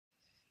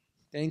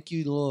Thank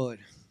you, Lord.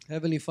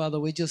 Heavenly Father,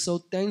 we're just so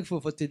thankful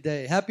for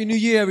today. Happy New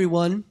Year,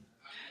 everyone.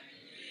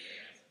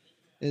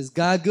 Is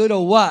God good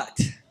or what?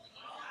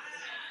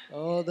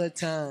 All the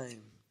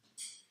time.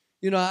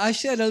 I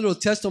shared a little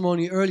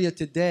testimony earlier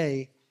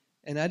today,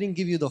 and I didn't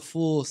give you the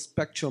full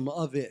spectrum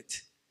of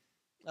it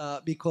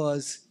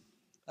because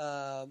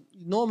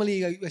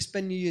normally I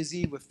spend New Year's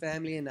Eve with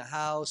family in the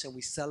house, and we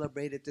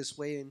celebrate it this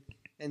way.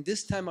 And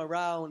this time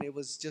around, it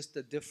was just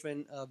a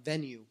different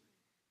venue.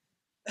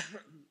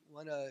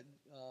 One of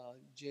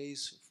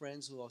Jay's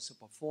friends, who was a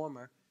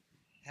performer,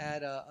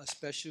 had a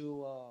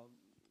special,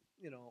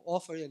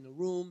 offer in the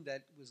room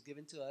that was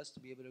given to us to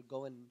be able to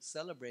go and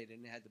celebrate it.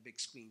 And it had the big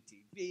screen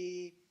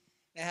TV.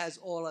 It has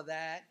all of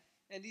that.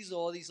 And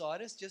all these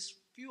artists, just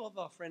few of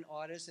our friend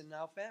artists and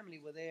our family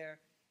were there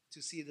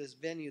to see this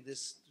venue,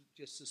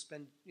 just to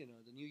spend,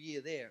 the new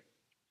year there.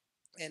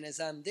 And as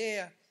I'm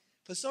there,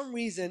 for some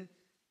reason,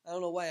 I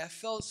don't know why, I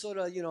felt sort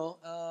of,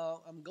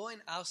 I'm going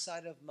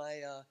outside of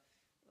my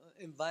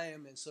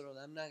environment, sort of.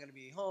 I'm not going to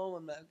be home.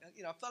 I'm not,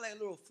 I felt like a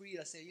little free.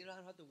 I said, I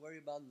don't have to worry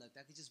about nothing.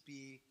 I could just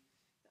be.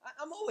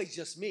 I'm always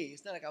just me.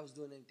 It's not like I was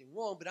doing anything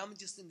wrong, but I'm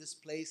just in this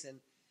place,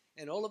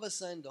 and all of a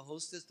sudden, the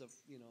hostess, her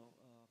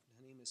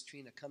name is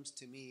Trina, comes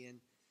to me, and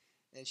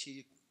I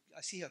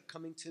see her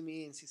coming to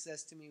me, and she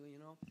says to me,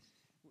 well,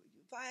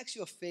 if I ask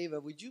you a favor,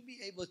 would you be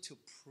able to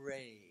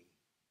pray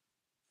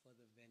for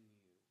the venue?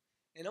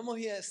 And I'm over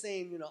here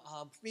saying,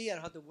 I'm free. I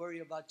don't have to worry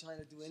about trying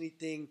to do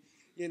anything,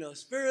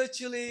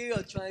 spiritually,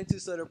 or trying to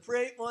sort of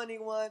pray for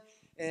anyone.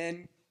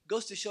 And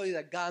goes to show you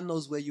that God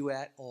knows where you're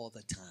at all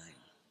the time.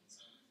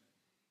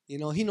 He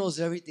knows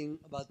everything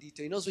about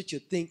detail. He knows what you're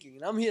thinking.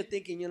 And I'm here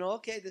thinking,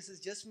 okay, this is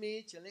just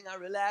me chilling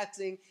out,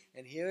 relaxing.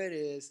 And here it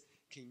is.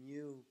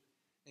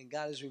 And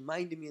God is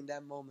reminding me in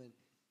that moment,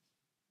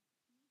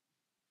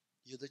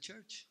 you're the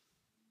church.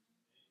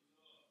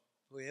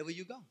 Wherever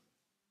you go.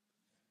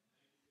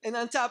 And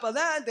on top of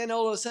that, then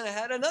all of a sudden I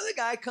had another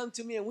guy come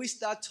to me, and we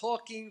start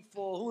talking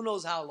for who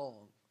knows how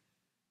long.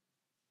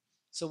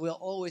 So we're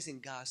always in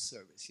God's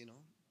service,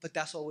 But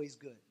that's always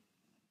good.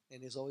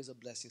 And it's always a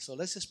blessing. So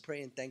let's just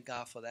pray and thank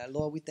God for that.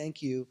 Lord, we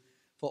thank you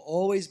for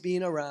always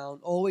being around,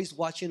 always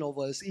watching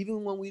over us,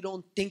 even when we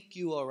don't think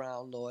you are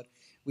around, Lord.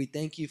 We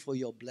thank you for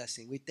your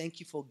blessing. We thank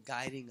you for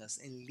guiding us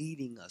and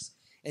leading us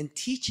and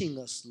teaching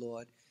us,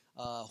 Lord,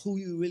 who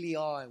you really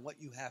are and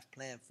what you have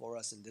planned for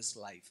us in this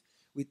life.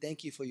 We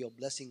thank you for your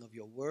blessing of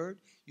your word.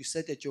 You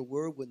said that your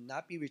word would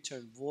not be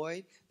returned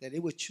void, that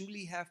it would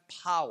truly have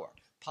power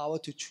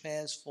to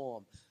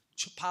transform,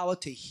 power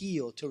to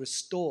heal, to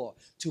restore,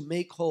 to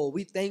make whole.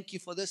 We thank you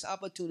for this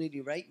opportunity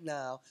right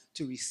now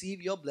to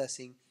receive your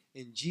blessing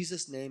in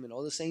Jesus' name. And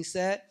all the saints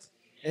said,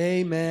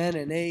 amen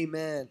and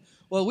amen.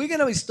 Well, we're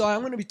going to start.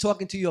 I'm going to be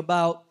talking to you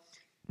about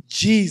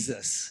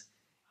Jesus,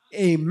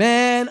 a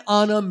man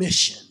on a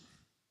mission.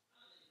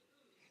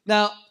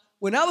 Now,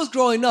 when I was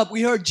growing up,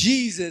 we heard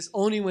Jesus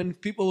only when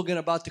people were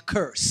about to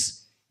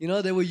curse.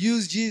 They would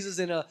use Jesus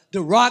in a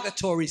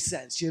derogatory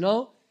sense,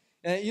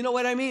 And you know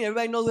what I mean?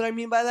 Everybody knows what I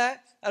mean by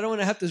that? I don't want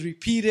to have to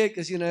repeat it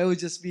because, it would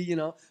just be,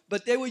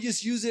 But they would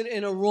just use it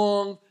in a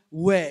wrong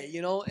way,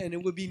 and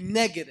it would be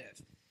negative.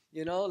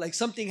 Like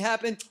something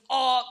happened,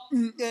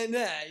 and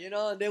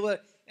they were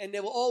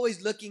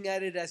always looking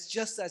at it as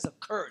just as a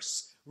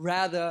curse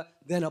rather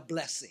than a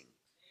blessing.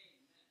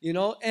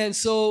 And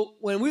so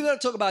when we're going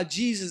to talk about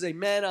Jesus, a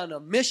man on a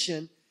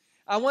mission,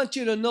 I want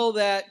you to know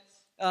that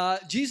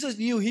Jesus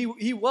knew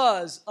he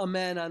was a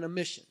man on a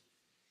mission.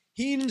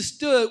 He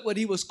understood what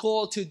he was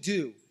called to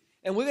do.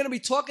 And we're going to be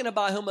talking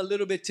about him a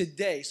little bit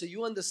today, so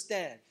you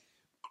understand.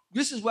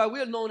 This is why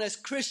we're known as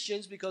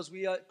Christians, because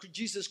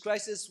Jesus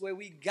Christ is where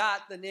we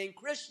got the name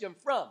Christian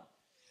from.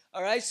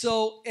 All right,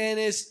 so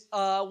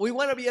we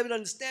want to be able to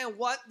understand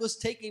what was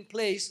taking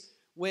place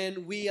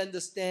when we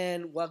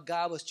understand what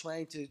God was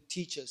trying to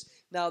teach us.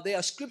 Now, there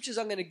are scriptures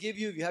I'm going to give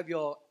you. If you have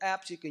your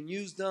apps, you can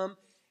use them,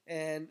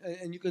 and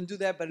you can do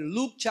that. But in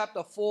Luke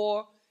chapter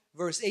 4,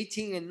 verse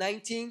 18 and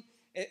 19,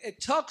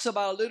 it talks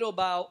about a little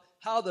about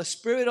how the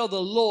Spirit of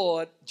the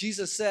Lord,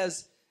 Jesus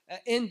says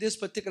in this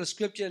particular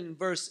scripture in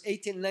verse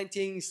 18 and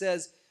 19, he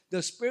says,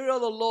 the Spirit of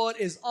the Lord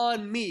is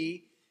on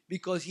me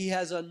because he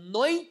has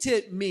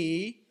anointed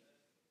me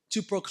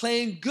to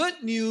proclaim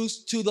good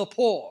news to the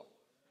poor,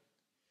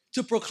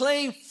 to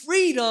proclaim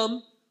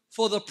freedom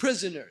for the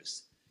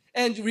prisoners,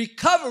 and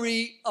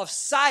recovery of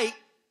sight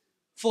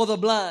for the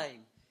blind,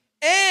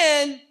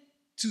 and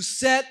to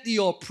set the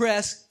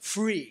oppressed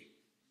free.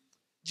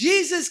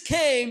 Jesus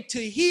came to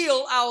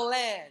heal our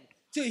land,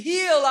 to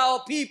heal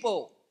our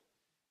people,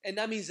 and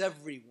that means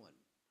everyone.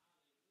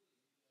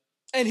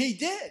 And he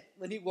did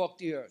when he walked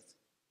the earth.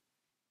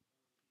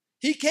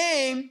 He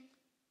came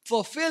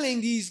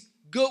fulfilling these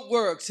good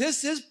works.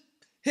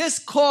 His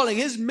calling,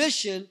 his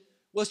mission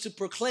was to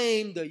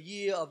proclaim the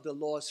year of the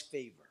Lord's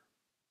favor.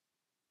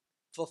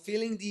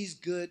 Fulfilling these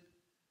good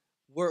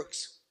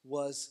works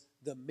was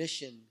the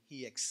mission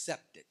he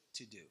accepted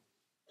to do.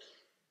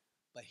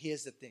 But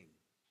here's the thing.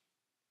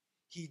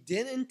 He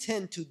didn't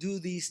intend to do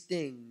these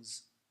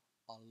things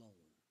alone.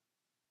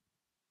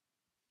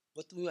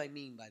 What do I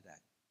mean by that?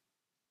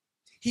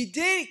 He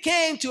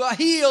came to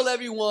heal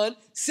everyone,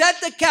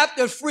 set the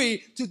captive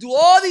free, to do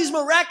all these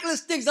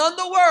miraculous things on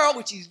the world,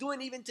 which he's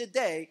doing even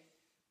today,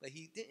 but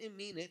he didn't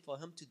mean it for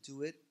him to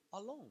do it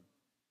alone.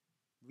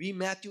 Read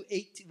Matthew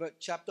 18,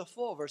 chapter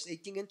 4, verse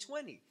 18 and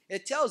 20.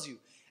 It tells you,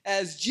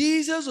 as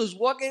Jesus was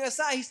walking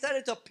aside, he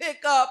started to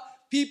pick up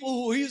people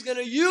who he was going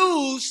to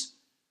use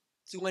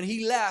to when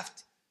he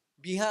left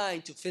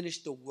behind to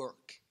finish the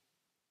work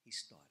he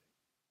started.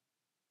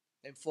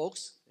 And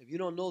folks, if you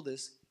don't know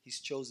this, he's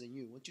chosen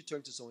you. Once you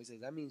turn to someone, he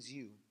says, that means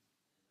you.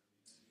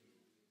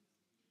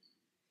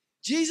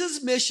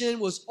 Jesus' mission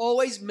was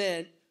always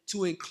meant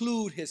to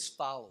include his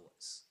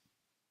followers.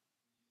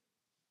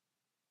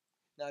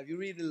 Now, if you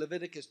read in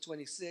Leviticus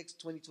 26,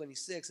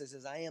 it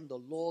says, I am the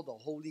Lord, the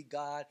holy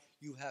God.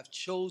 You have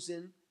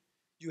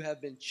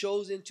been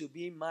chosen to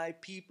be my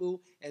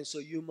people, and so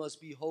you must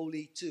be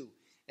holy too.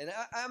 And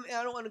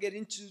I don't want to get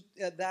into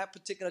that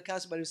particular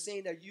concept, but he's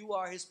saying that you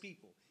are his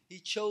people. He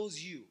chose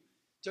you.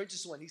 Turn to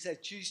someone. He said,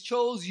 he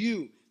chose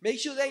you. Make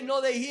sure they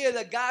know they hear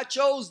that God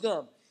chose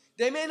them.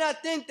 They may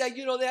not think that,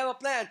 they have a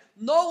plan.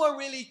 No one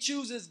really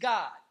chooses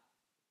God.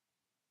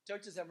 Turn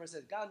to someone and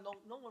says, God,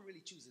 no one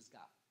really chooses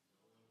God.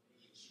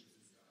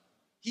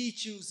 He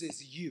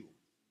chooses you.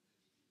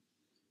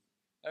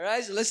 All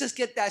right? So let's just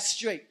get that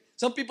straight.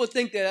 Some people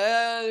think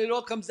that it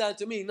all comes down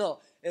to me. No.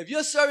 If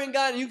you're serving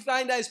God and you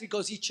find out it's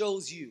because he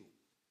chose you.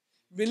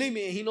 Believe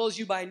me, he knows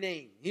you by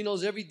name. He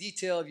knows every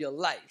detail of your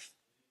life.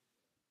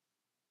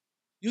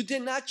 You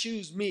did not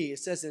choose me. It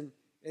says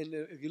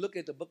if you look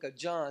at the book of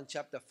John,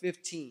 chapter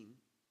 15,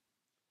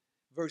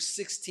 verse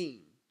 16.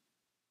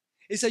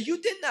 It says,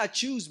 you did not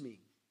choose me.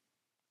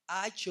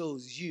 I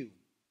chose you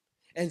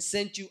and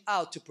sent you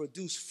out to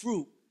produce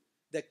fruit,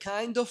 the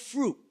kind of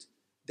fruit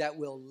that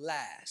will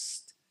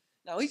last.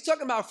 Now, he's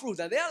talking about fruit.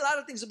 Now, there are a lot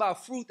of things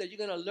about fruit that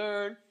you're going to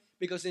learn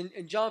because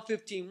in John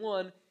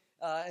 15:1,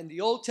 in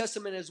the Old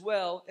Testament as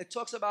well, it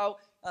talks about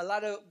a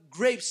lot of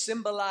grapes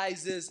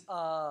symbolizes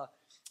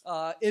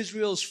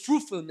Israel's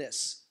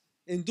fruitfulness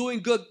in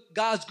doing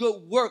God's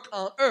good work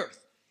on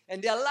earth.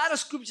 And there are a lot of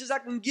scriptures I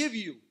can give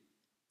you.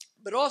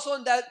 But also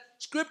in that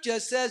scripture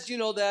it says,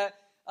 that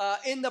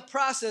in the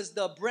process,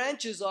 the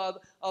branches are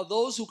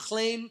those who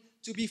claim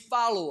to be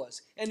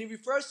followers. And he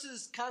refers to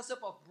this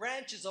concept of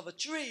branches of a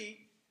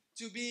tree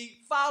to be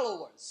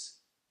followers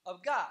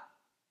of God.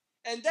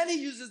 And then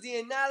he uses the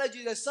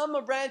analogy that some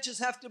branches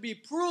have to be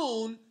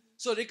pruned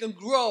so they can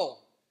grow.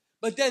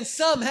 But then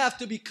some have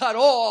to be cut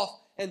off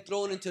and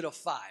thrown into the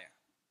fire.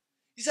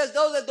 He says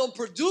those that don't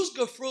produce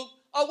good fruit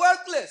are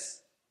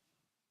worthless.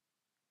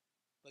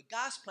 But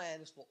God's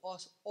plan is for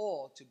us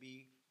all to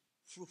be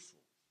fruitful.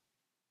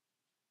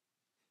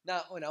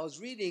 Now, when I was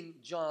reading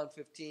John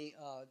 15,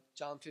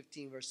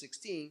 verse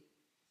 16,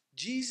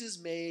 Jesus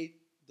made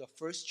the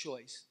first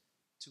choice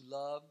to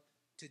love,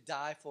 to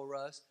die for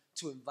us,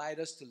 to invite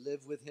us to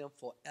live with him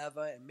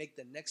forever and make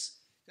the next,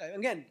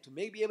 again, to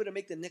be able to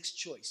make the next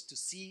choice, to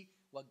see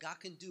what God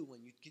can do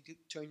when you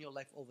turn your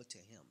life over to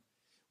him.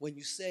 When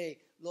you say,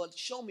 Lord,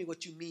 show me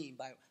what you mean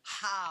by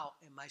how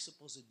am I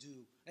supposed to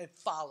do and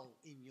follow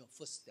in your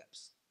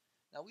footsteps.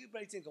 Now, we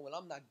probably think, well,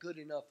 I'm not good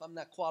enough. I'm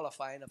not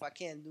qualified enough. I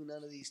can't do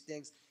none of these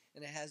things.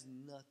 And it has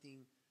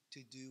nothing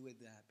to do with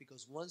that.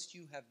 Because once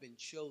you have been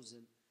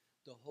chosen,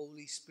 the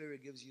Holy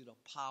Spirit gives you the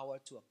power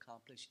to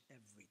accomplish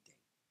everything.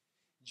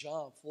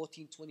 John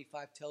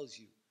 14:25 tells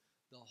you,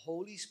 the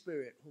Holy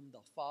Spirit, whom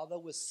the Father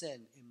will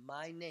send in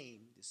my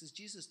name, this is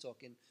Jesus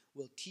talking,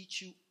 will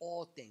teach you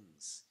all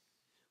things,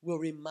 will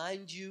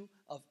remind you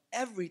of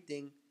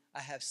everything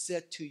I have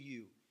said to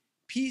you.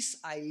 Peace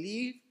I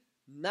leave,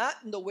 not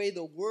in the way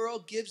the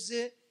world gives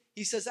it.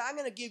 He says, I'm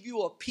going to give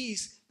you a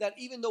peace that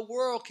even the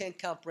world can't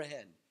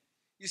comprehend.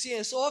 You see,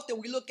 and so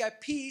often we look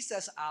at peace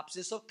as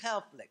opposites of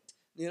conflict,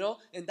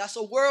 and that's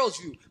a world's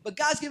view. But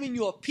God's giving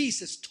you a peace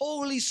that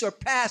totally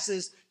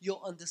surpasses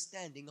your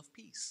understanding of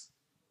peace.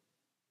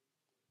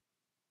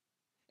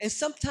 And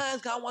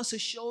sometimes God wants to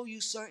show you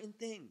certain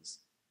things.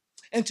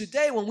 And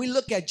today, when we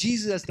look at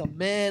Jesus as the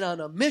man on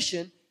a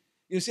mission,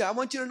 I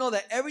want you to know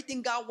that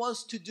everything God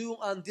wants to do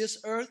on this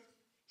earth,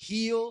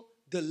 heal,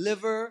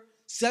 deliver,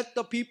 set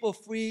the people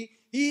free,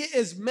 he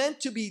is meant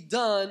to be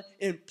done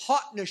in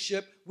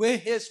partnership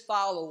with his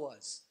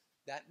followers.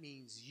 That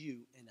means you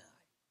and I.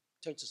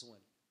 Turn to someone.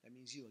 That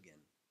means you again.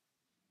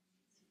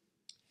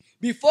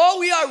 Before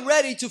we are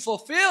ready to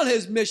fulfill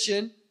his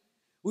mission,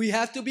 we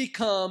have to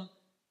become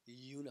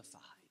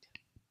unified.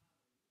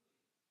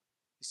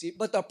 You see,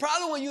 but the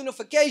problem with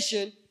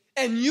unification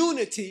and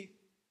unity,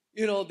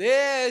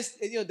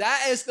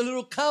 that is a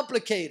little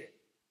complicated.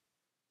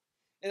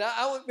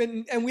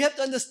 And we have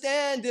to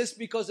understand this,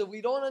 because if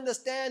we don't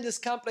understand this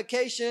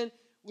complication,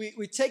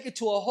 we take it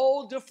to a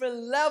whole different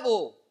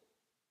level,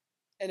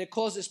 and it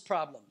causes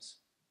problems.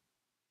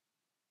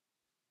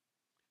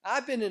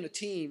 I've been in a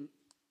team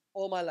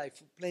all my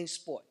life playing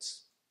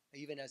sports,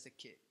 even as a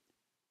kid.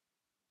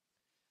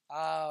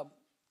 I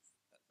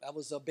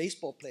was a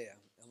baseball player.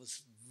 I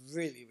was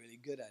really, really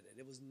good at it.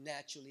 I was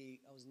naturally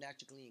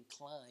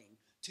inclined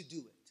to do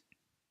it.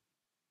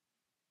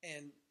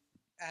 And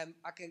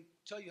I can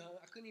tell you,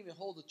 I couldn't even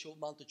hold the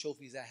amount of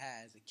trophies I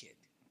had as a kid.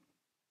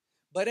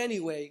 But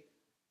anyway,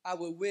 I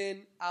would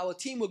win. Our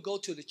team would go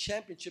to the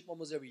championship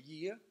almost every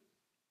year,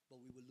 but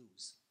we would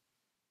lose.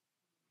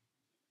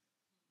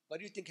 What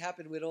do you think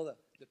happened with all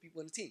the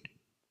people on the team?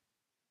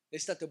 They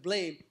start to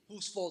blame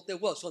whose fault it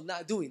was for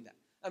not doing that.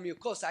 I mean, of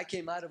course, I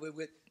came out of it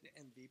with the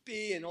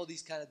MVP and all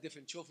these kind of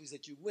different trophies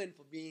that you win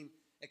for being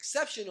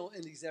exceptional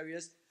in these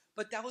areas,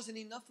 but that wasn't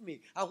enough for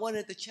me. I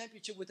wanted the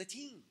championship with the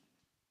team.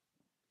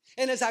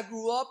 And as I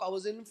grew up, I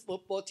was in the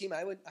football team.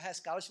 I had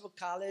scholarship for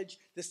college,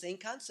 the same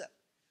concept.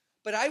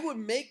 But I would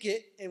make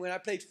it, and when I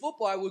played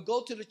football, I would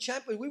go to the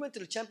championship. We went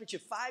to the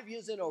championship 5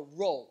 years in a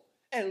row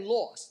and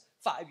lost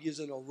 5 years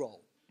in a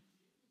row.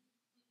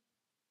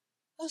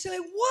 I was like,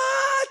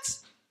 what?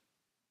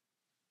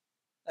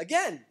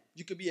 Again,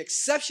 you could be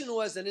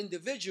exceptional as an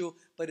individual,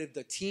 but if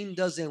the team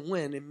doesn't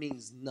win, it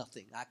means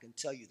nothing. I can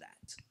tell you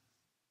that.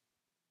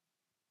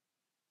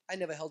 I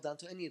never held on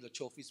to any of the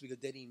trophies because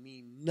they didn't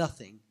mean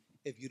nothing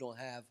if you don't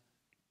have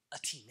a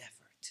team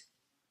effort.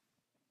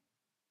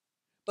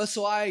 But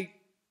so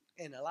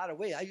in a lot of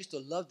ways, I used to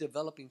love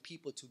developing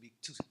people to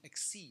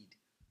exceed.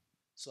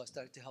 So I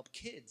started to help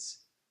kids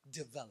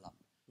develop,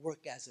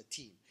 work as a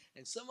team.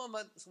 And some of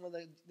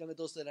the young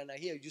adults that are not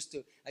here I used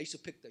to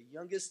pick the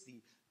youngest,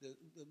 the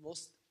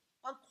most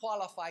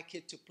unqualified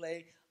kid to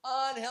play.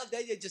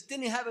 They just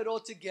didn't have it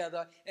all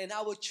together, and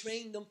I would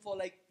train them for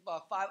like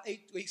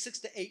 6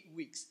 to 8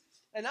 weeks.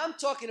 And I'm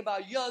talking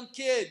about young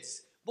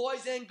kids,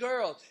 boys and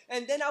girls.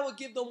 And then I would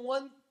give them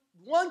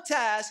one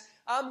task.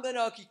 I'm going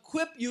to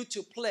equip you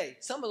to play.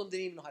 Some of them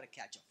didn't even know how to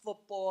catch a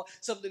football.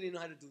 Some didn't even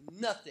know how to do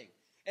nothing.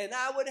 And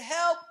I would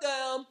help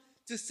them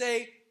to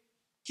say,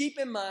 keep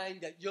in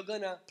mind that you're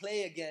going to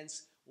play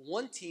against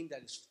one team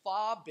that is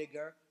far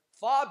bigger,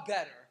 far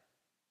better,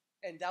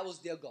 and that was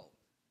their goal.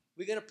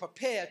 We're going to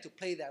prepare to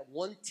play that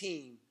one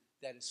team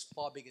that is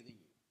far bigger than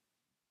you,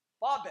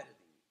 far better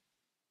than you,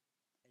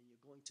 and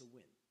you're going to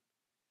win.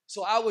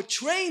 So I would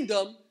train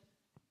them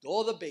to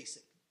all the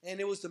basic, and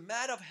it was a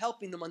matter of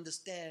helping them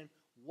understand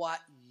what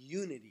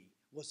unity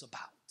was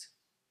about.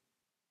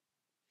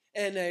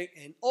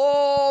 And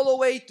all the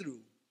way through,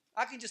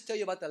 I can just tell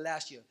you about the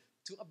last year.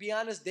 To be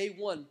honest, they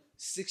won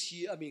 6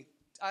 years. I mean,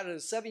 out of the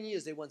 7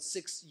 years, they won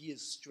 6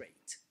 years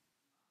straight.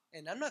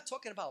 And I'm not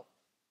talking about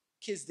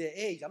kids their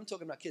age. I'm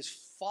talking about kids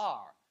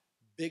far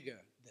bigger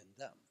than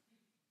them.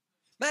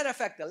 Matter of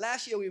fact, the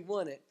last year we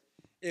won it,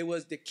 it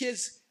was the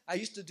kids. I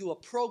used to do a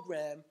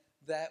program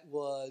that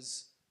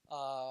was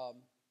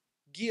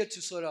geared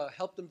to sort of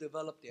help them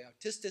develop their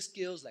artistic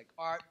skills, like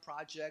art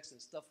projects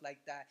and stuff like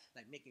that,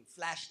 like making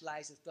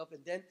flashlights and stuff.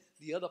 And then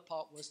the other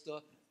part was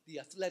the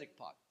athletic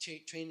part,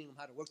 training them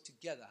how to work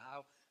together,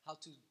 how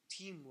to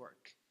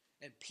teamwork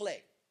and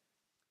play.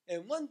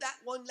 And that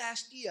one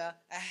last year,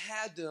 I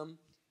had them,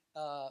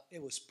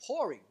 it was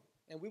pouring,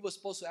 and we were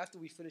supposed to, after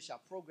we finished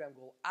our program,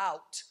 go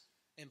out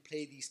and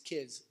play these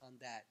kids on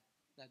that.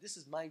 Now, this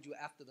is, mind you,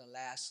 after the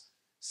last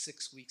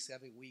 6 weeks,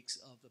 7 weeks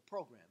of the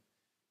program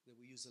that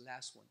we used the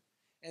last one.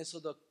 And so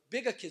the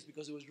bigger kids,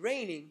 because it was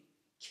raining,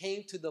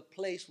 came to the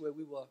place where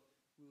we would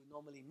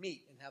normally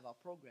meet and have our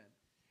program.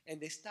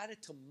 And they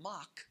started to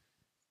mock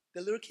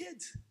the little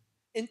kids,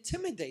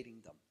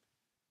 intimidating them.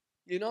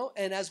 You know,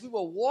 and as we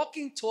were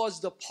walking towards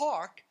the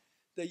park,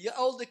 the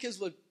older kids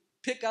would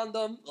pick on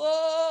them,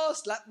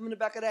 slap them in the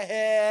back of the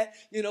head,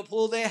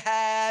 pull their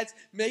hats,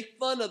 make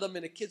fun of them.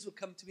 And the kids would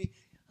come to me,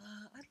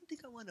 I don't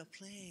think I want to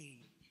play.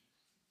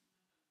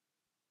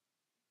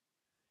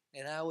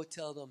 And I would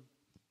tell them,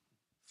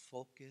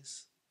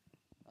 focus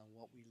on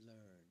what we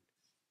learned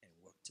and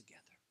work together.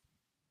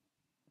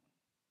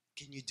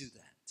 Can you do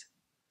that?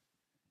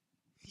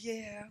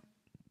 Yeah.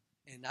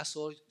 And that's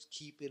all,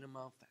 keep it in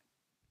my fact.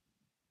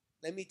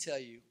 Let me tell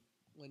you,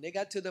 when they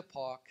got to the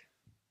park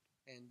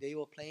and they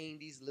were playing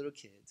these little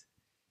kids,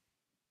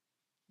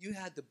 you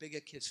had the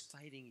bigger kids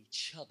fighting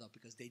each other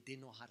because they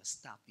didn't know how to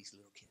stop these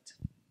little kids.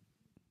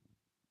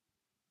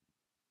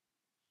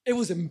 It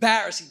was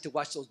embarrassing to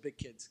watch those big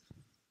kids.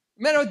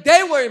 Man,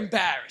 they were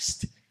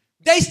embarrassed.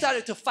 They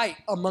started to fight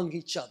among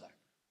each other.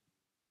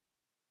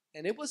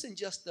 And it wasn't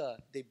just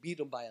they beat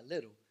them by a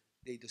little,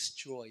 they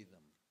destroyed them.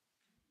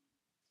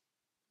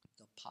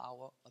 The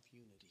power of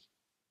unity.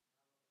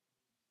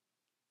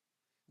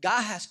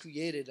 God has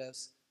created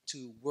us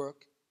to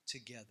work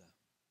together.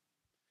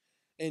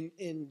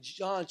 In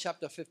John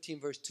chapter 15,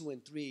 verse 2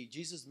 and 3,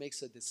 Jesus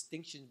makes a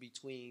distinction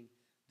between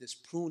this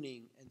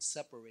pruning and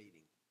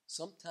separating.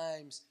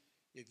 Sometimes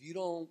if you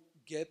don't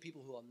get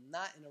people who are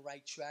not in the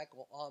right track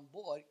or on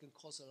board, it can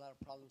cause a lot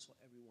of problems for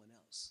everyone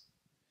else.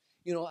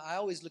 I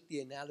always look at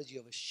the analogy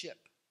of a ship.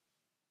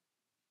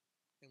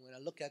 And when I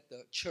look at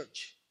the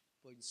church,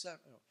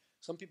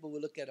 some people will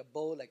look at a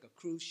boat like a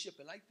cruise ship,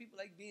 and people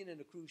like being in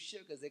a cruise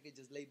ship because they can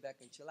just lay back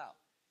and chill out.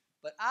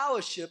 But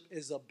our ship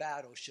is a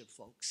battleship,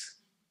 folks.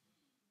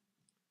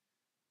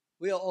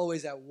 We are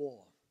always at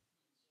war.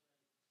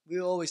 We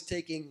are always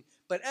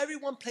but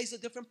everyone plays a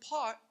different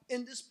part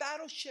in this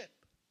battleship.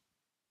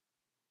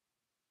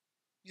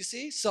 You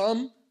see,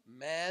 some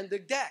man the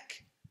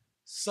deck.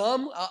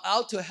 Some are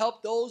out to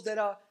help those that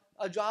are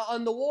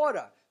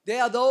underwater.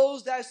 There are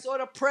those that sort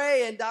of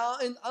pray and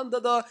down under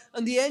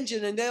the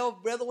engine, and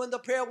they're the one the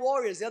prayer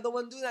warriors. They're the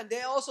one doing that.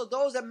 There are also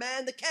those that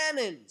man the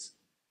cannons.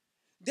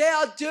 There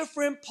are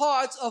different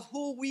parts of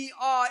who we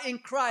are in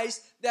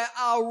Christ that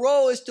our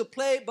role is to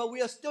play, but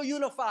we are still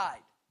unified.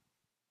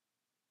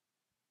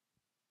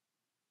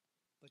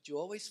 But you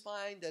always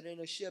find that in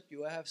a ship you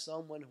will have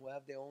someone who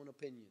have their own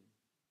opinion.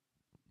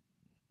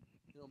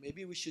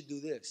 Maybe we should do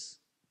this.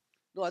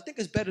 No, I think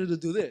it's better to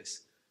do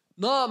this.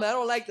 No, man, I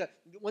don't like that.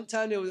 One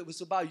time it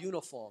was about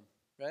uniform,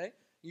 right?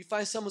 You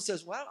find someone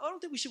says, well, I don't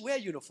think we should wear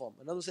uniform.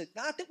 Another says,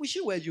 no, I think we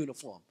should wear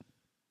uniform.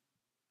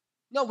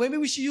 No, maybe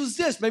we should use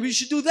this. Maybe we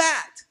should do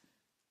that.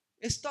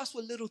 It starts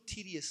with little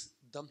tedious,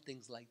 dumb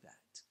things like that.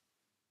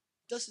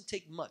 It doesn't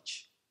take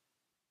much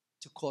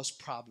to cause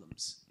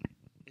problems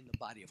in the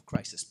body of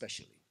Christ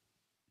especially.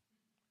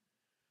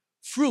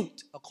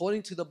 Fruit,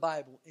 according to the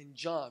Bible in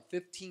John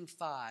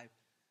 15:5,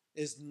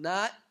 is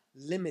not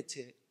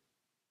limited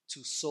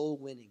to soul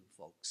winning,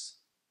 folks.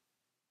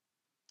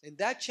 In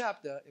that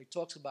chapter, it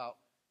talks about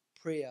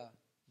prayer,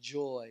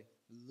 joy,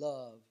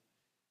 love,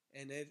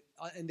 and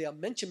they are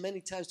mentioned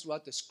many times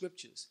throughout the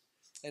scriptures.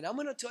 And I'm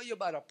going to tell you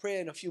about a prayer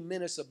in a few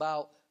minutes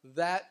about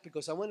that,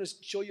 because I want to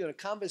show you a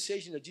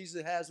conversation that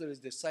Jesus has with his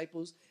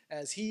disciples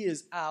as he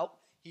is out.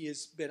 He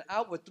has been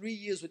out for 3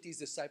 years with these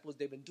disciples.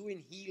 They've been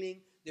doing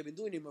healing. They've been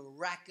doing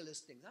miraculous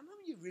things. How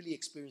many of you really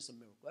experienced a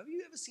miracle? Have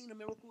you ever seen a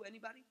miracle?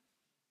 Anybody?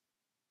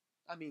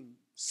 I mean,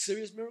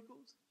 serious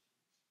miracles?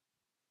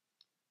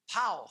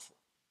 Powerful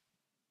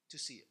to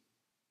see it.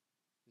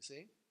 You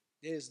see?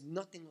 There's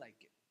nothing like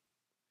it.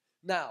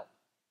 Now,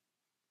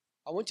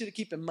 I want you to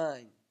keep in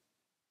mind,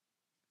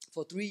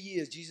 for 3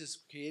 years, Jesus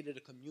created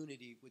a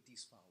community with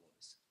these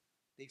followers.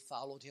 They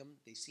followed him.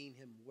 They seen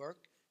him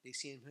work. They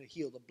seen him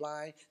heal the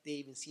blind. They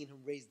even seen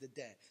him raise the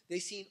dead. They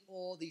seen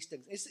all these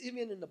things. It's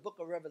even in the book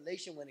of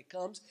Revelation when it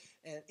comes,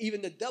 and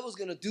even the devil's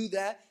going to do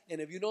that.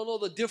 And if you don't know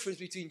the difference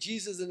between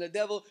Jesus and the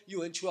devil,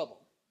 you're in trouble.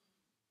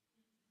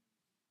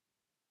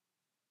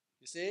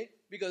 You see?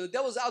 Because the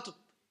devil's out to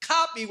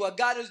copy what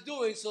God is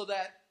doing, so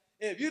that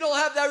if you don't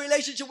have that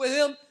relationship with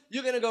him,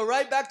 you're going to go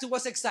right back to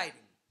what's exciting.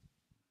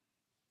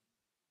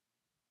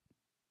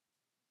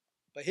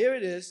 But here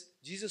it is.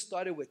 Jesus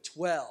started with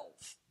 12.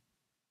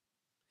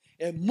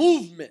 A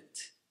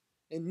movement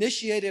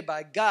initiated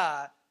by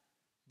God,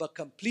 but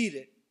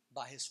completed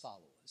by his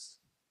followers.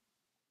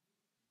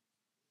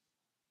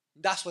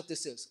 That's what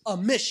this is. A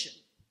mission.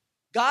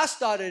 God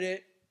started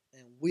it,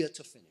 and we are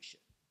to finish it.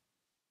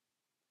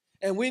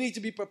 And we need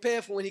to be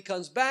prepared for when he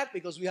comes back,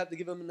 because we have to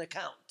give him an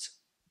account.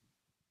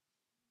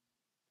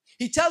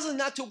 He tells us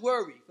not to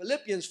worry.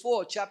 Philippians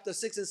 4, chapter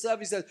 6 and 7,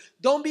 he says,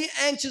 don't be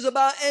anxious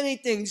about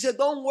anything. He said,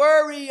 don't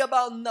worry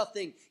about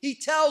nothing. He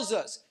tells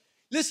us,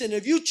 listen,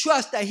 if you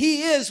trust that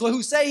he is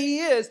who say he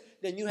is,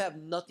 then you have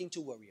nothing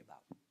to worry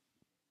about.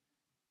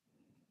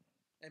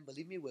 And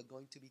believe me, we're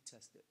going to be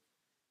tested.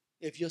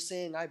 If you're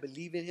saying, I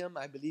believe in him,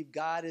 I believe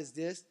God is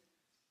this,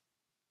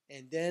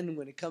 and then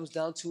when it comes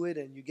down to it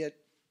and you get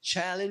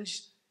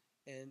challenged,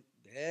 and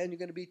then you're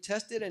going to be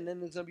tested, and then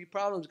there's going to be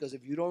problems, because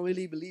if you don't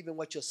really believe in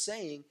what you're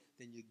saying,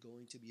 then you're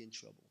going to be in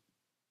trouble.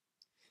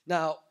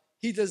 Now,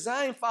 he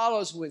designed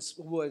followers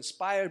who were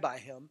inspired by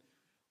him,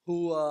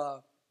 who,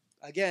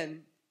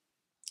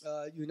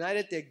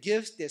 united their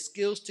gifts, their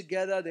skills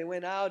together. They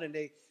went out and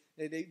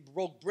they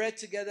broke bread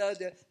together.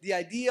 The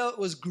idea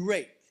was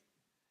great,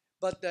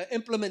 but the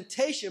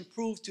implementation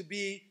proved to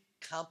be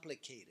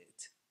complicated.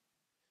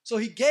 So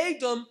he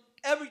gave them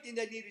everything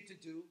they needed to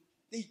do.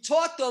 He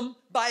taught them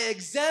by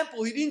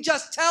example. He didn't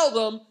just tell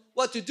them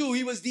what to do.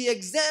 He was the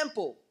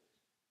example.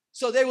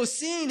 So they were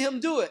seeing him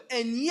do it.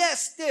 And yet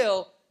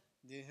still,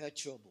 they had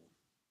trouble.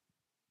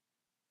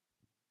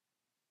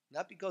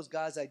 Not because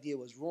God's idea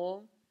was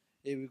wrong.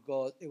 It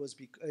was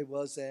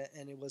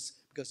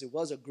because it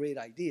was a great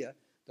idea.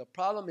 The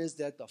problem is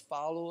that the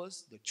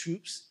followers, the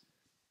troops,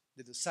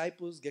 the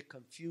disciples get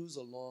confused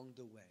along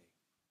the way.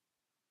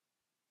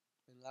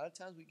 And a lot of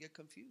times we get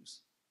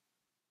confused.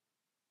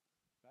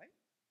 Right?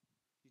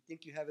 You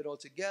think you have it all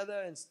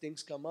together, and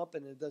things come up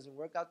and it doesn't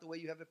work out the way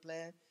you have it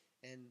planned,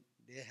 and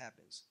it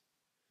happens.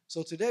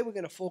 So today we're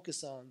going to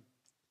focus on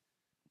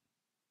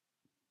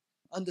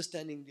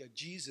understanding that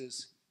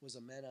Jesus was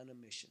a man on a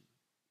mission.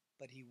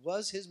 But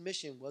his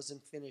mission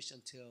wasn't finished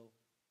until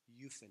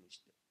you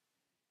finished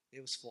it.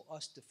 It was for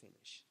us to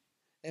finish.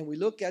 And we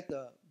look at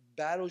the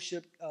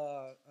battleship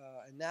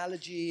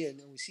analogy,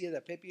 and we see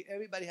that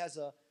everybody has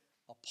a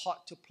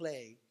part to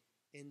play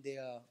in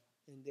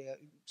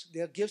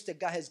their gifts that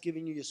God has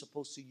given you, you're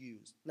supposed to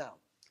use. Now,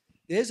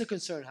 there is a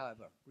concern,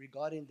 however,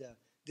 regarding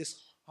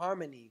this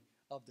harmony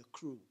of the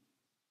crew.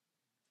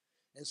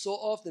 And so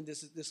often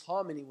this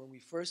harmony, when we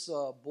first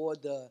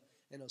board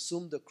and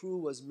assumed the crew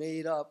was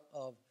made up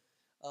of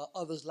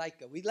others like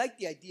that. We like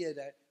the idea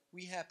that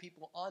we have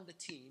people on the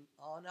team,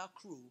 on our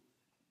crew,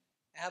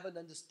 have an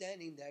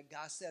understanding that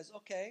God says,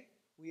 okay,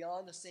 we are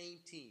on the same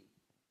team.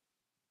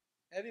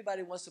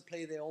 Everybody wants to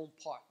play their own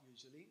part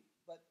usually,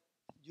 but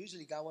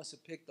usually God wants to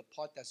pick the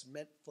part that's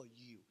meant for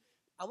you.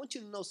 I want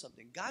you to know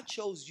something. God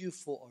chose you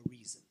for a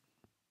reason.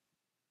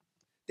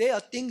 There are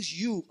things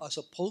you are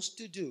supposed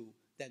to do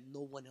that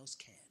no one else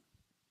can,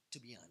 to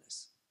be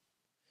honest.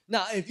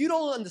 Now, if you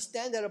don't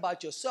understand that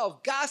about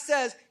yourself, God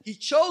says he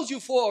chose you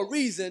for a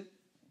reason.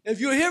 If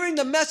you're hearing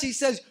the message, he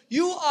says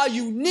you are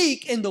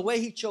unique in the way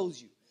he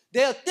chose you.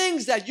 There are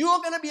things that you're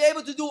going to be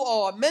able to do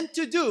or are meant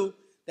to do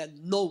that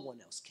no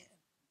one else can.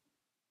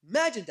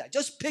 Imagine that.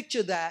 Just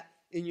picture that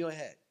in your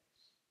head.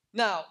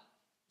 Now,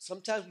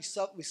 sometimes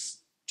we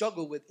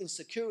struggle with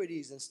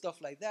insecurities and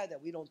stuff like that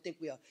we don't think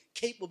we are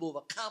capable of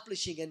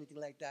accomplishing anything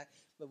like that.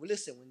 But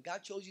listen, when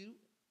God chose you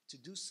to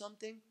do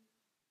something,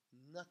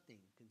 nothing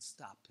can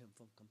stop him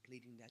from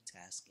completing that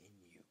task in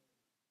you.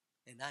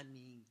 And I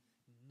mean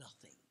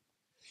nothing.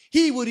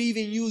 He would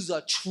even use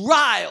a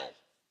trial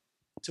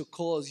to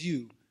cause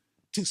you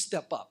to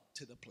step up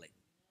to the plate.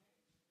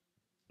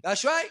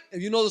 That's right.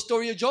 If you know the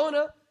story of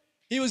Jonah,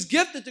 he was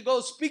gifted to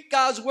go speak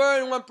God's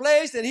word in one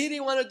place, and he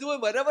didn't want to do it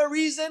for whatever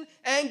reason,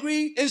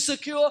 angry,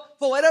 insecure,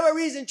 for whatever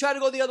reason, try to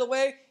go the other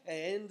way,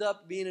 and end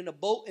up being in a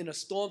boat, in a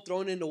storm,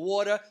 thrown in the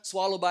water,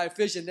 swallowed by a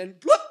fish, and then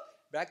bloop,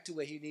 back to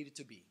where he needed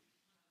to be.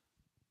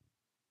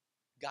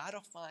 God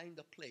will find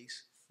a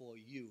place for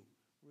you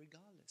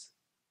regardless.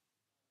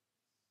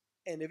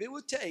 And if it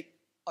would take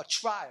a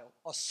trial,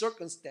 a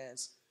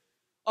circumstance,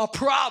 a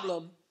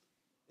problem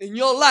in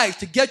your life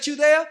to get you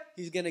there,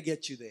 he's going to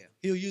get you there.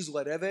 He'll use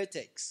whatever it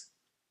takes.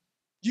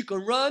 You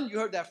can run. You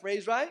heard that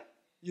phrase, right?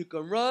 You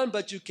can run,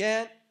 but you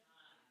can't.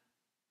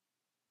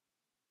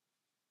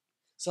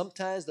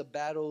 Sometimes the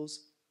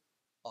battles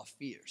are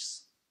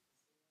fierce.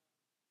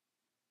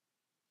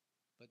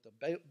 But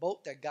the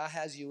boat that God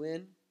has you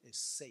in is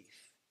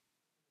safe.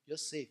 You're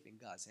safe in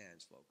God's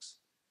hands, folks.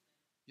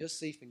 You're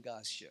safe in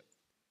God's ship.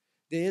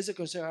 There is a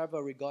concern,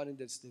 however, regarding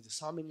this. The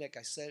disarming, like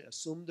I said,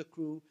 assume the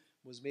crew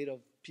was made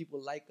of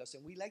people like us.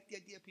 And we like the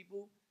idea of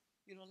people,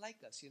 like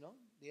us,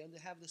 They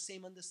have the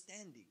same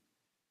understanding.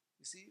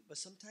 You see? But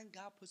sometimes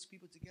God puts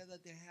people together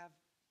that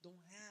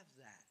don't have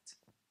that.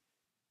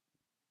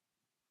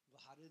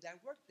 Well, how did that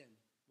work then?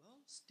 Well,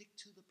 stick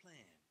to the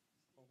plan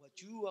or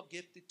what you are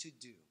gifted to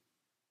do.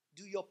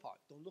 Do your part.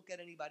 Don't look at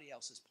anybody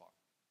else's part.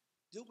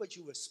 Do what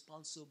you're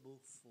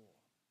responsible for.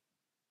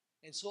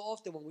 And so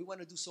often when we want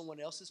to do someone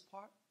else's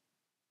part,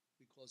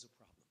 we cause a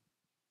problem.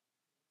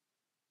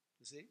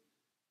 You see?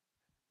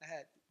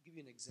 Give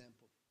you an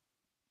example.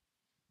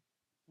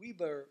 We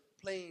were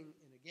playing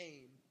in a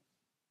game,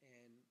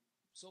 and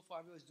so far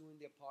everyone's doing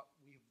their part.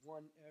 We've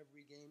won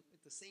every game.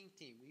 It's the same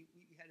team. We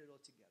had it all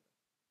together.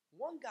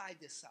 One guy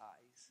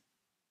decides,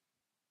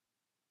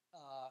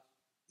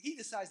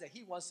 that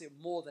he wants it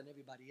more than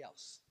everybody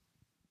else.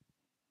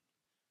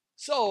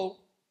 So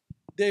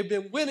they've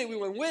been winning. We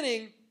were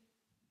winning,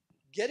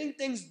 getting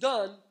things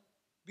done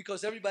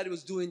because everybody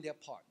was doing their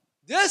part.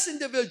 This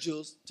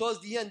individual, towards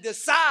the end,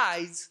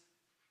 decides,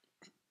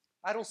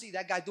 I don't see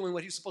that guy doing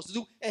what he's supposed to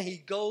do, and he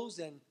goes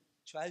and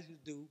tries to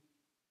do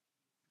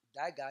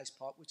that guy's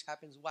part,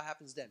 what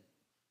happens then?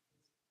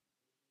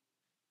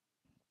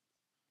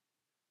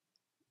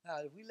 Now,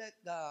 if we let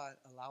God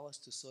allow us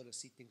to sort of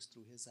see things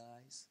through his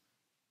eyes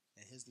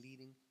and his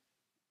leading,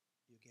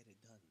 you'll get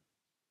it done.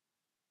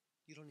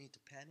 You don't need to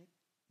panic.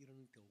 You don't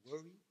need to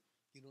worry.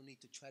 You don't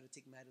need to try to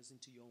take matters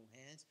into your own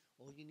hands.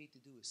 All you need to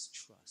do is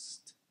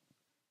trust.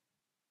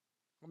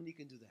 How many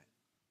can do that?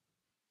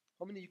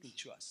 How many you can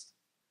trust?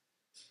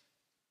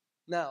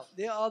 Now,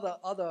 there are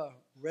other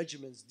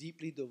regiments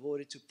deeply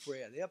devoted to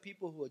prayer. There are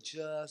people who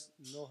just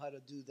know how to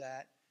do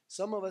that.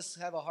 Some of us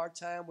have a hard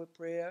time with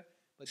prayer,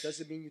 but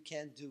doesn't mean you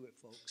can't do it,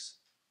 folks.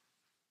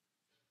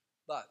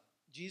 But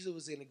Jesus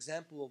was an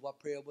example of what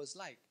prayer was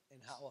like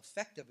and how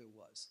effective it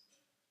was.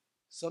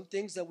 Some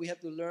things that we have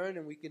to learn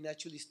and we can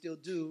actually still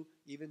do,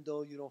 even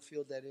though you don't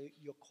feel that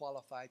you're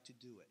qualified to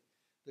do it.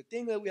 The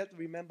thing that we have to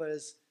remember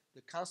is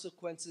the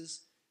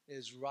consequences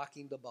is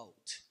rocking the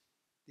boat.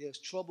 There's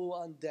trouble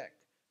on deck.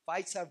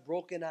 Fights have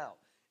broken out.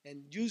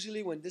 And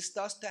usually when this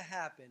starts to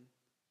happen,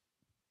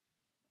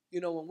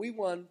 when we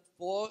won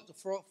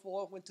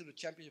went to the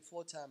championship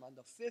 4 times, on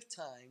the 5th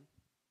time,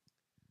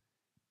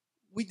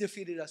 we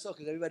defeated ourselves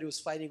because everybody was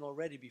fighting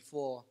already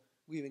before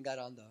we even got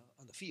on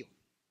the field.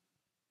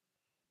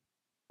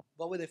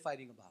 What were they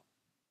fighting about?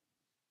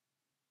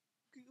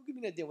 Give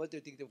me an idea what they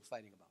think they were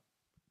fighting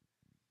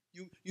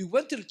about. You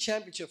went to the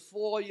championship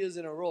 4 years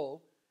in a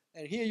row,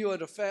 and here you are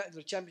at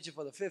the championship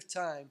for the 5th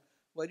time.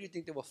 What do you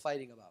think they were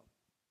fighting about?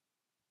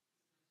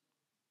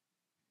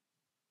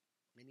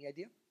 Any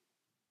idea?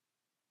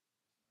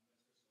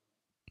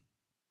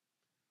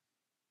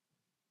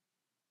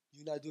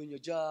 You're not doing your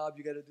job.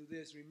 You got to do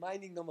this.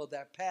 Reminding them of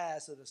that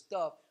past or the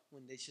stuff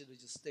when they should have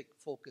just stayed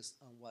focused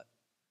on what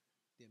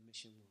their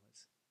mission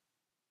was.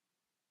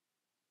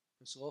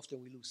 And so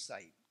often we lose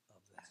sight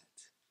of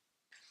that.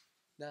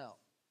 Now,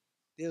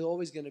 there's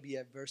always going to be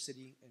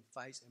adversity and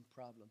fights and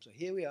problems. So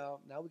here we are.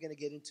 Now we're going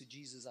to get into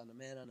Jesus on a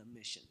man on a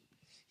mission.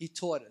 He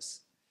taught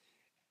us.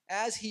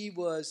 As he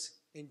was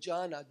in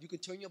John, now you can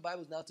turn your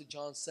Bibles now to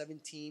John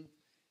 17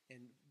 and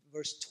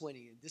verse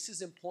 20. And this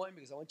is important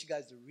because I want you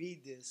guys to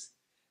read this.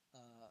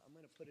 I'm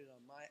going to put it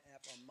on my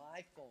app on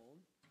my phone.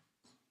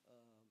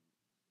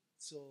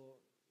 So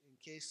in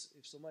case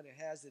if somebody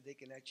has it, they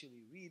can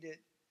actually read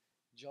it.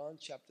 John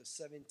chapter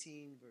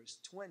 17, verse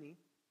 20.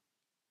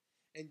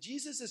 And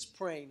Jesus is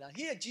praying. Now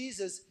here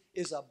Jesus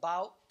is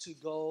about to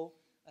go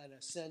and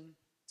ascend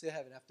to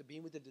heaven after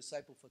being with the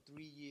disciples for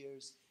 3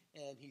 years.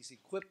 And he's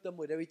equipped them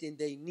with everything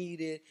they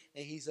needed.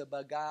 And he's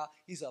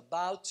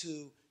about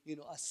to,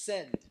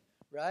 ascend,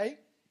 right?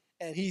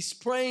 And he's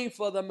praying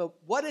for them.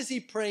 What is he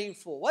praying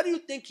for? What do you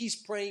think he's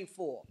praying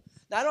for?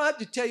 Now, I don't have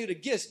to tell you to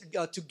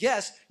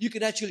guess. You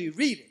can actually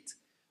read it.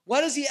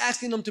 What is he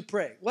asking them to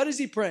pray? What is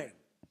he praying?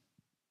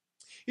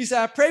 He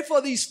said, I pray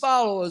for these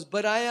followers,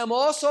 but I am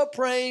also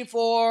praying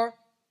for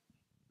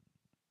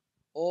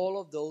all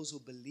of those who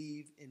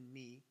believe in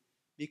me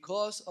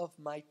because of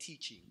my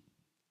teaching.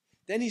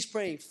 Then he's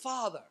praying,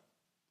 Father,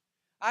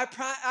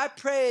 I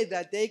pray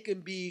that they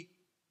can be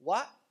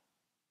what?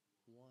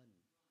 One.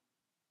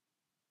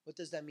 What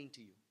does that mean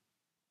to you?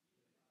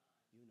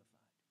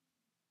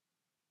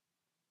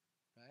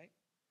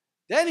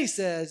 Then he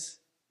says,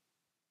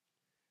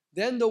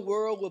 then the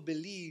world will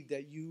believe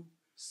that you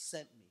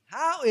sent me.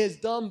 How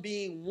is them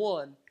being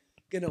one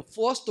going to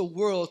force the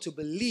world to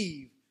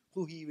believe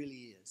who he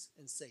really is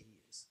and say he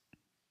is?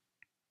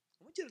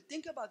 I want you to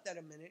think about that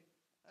a minute.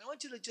 I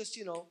want you to just,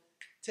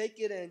 take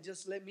it and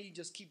just let me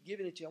just keep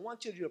giving it to you. I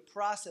want you to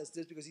process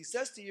this because he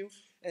says to you,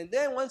 and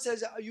then one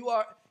says you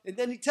are, and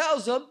then he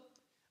tells them,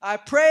 I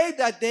pray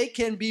that they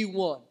can be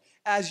one.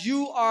 As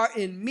you are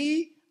in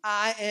me,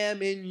 I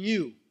am in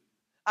you.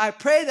 I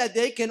pray that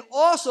they can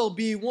also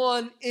be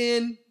one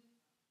in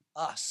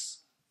us.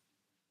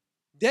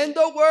 Then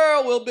the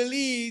world will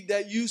believe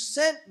that you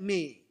sent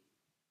me.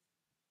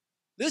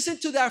 Listen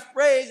to that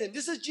phrase, and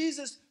this is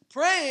Jesus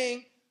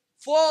praying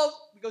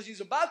because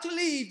he's about to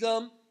leave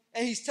them,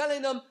 and he's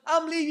telling them,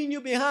 I'm leaving you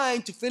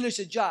behind to finish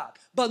a job.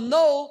 But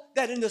know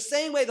that in the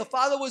same way the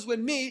Father was with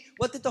me,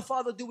 what did the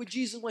Father do with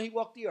Jesus when he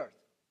walked the earth?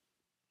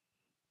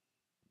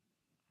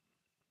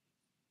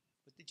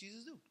 What did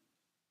Jesus do?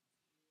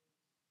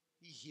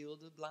 He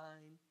healed the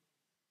blind.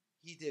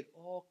 He did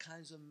all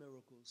kinds of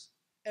miracles.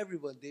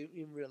 Everyone, they didn't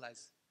even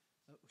realize.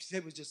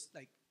 They were just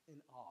like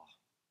in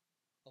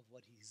awe of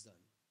what he's done.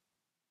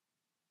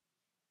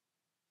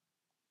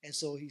 And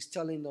so he's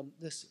telling them,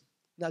 listen.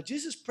 Now,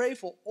 Jesus prayed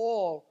for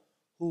all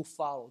who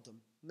followed him,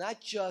 not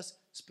just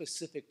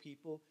specific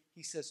people.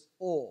 He says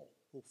all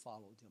who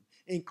followed him,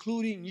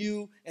 including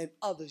you and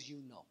others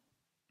you know.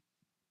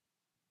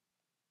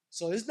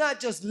 So it's not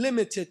just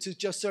limited to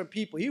just certain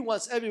people. He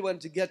wants everyone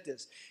to get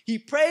this. He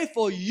prayed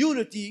for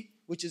unity,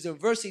 which is in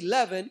verse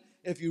 11.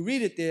 If you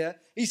read it there,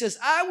 he says,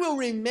 I will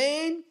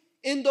remain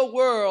in the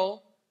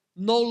world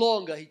no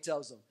longer, he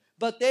tells them.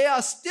 But they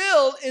are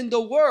still in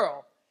the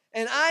world,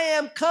 and I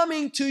am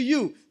coming to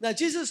you. Now,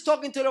 Jesus is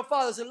talking to the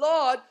Father. He said,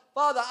 Lord,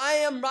 Father, I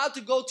am about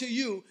to go to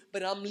you,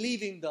 but I'm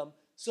leaving them.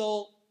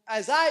 So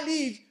as I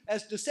leave,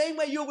 as the same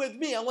way you're with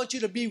me, I want you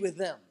to be with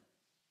them.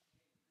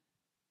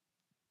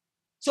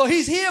 So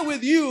he's here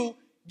with you,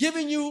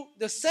 giving you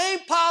the same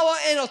power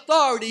and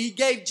authority he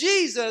gave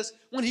Jesus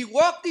when he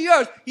walked the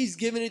earth. He's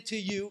giving it to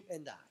you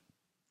and I.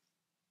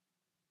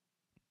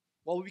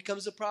 What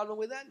becomes the problem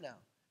with that now?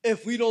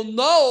 If we don't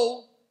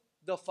know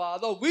the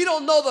Father, we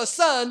don't know the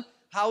Son,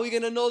 how are we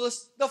going to know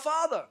the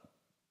Father?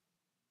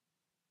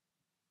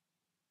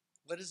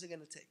 What is it going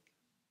to take?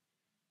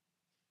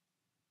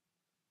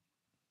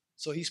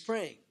 So he's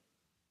praying.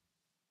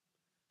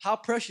 How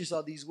precious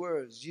are these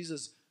words?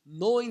 Jesus,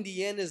 knowing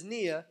the end is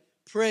near,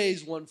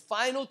 prays one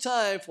final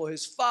time for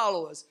his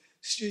followers.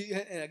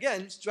 And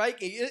again,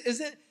 striking,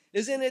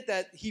 isn't it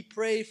that he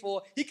prayed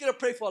for? He could have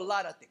prayed for a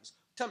lot of things.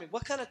 Tell me,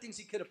 what kind of things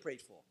he could have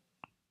prayed for?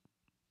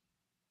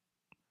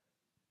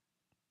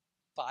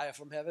 Fire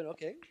from heaven,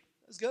 okay,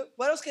 that's good.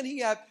 What else can he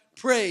have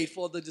prayed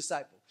for the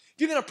disciple?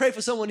 If you're going to pray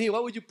for someone here,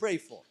 what would you pray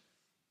for?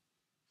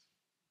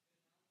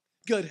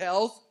 Good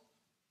health.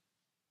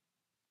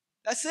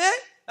 That's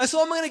it? That's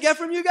all I'm going to get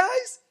from you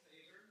guys?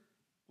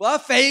 Well,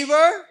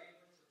 favor,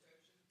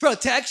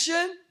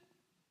 protection.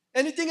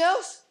 Anything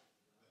else?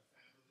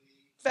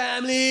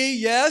 Family,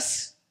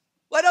 yes.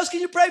 What else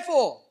can you pray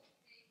for?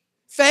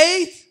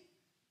 Faith,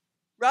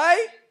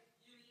 right?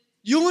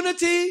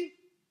 Unity,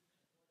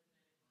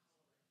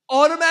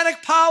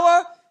 automatic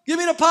power. Give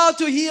me the power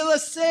to heal the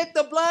sick,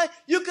 the blind.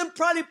 You can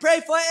probably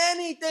pray for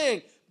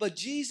anything. But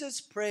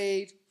Jesus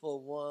prayed for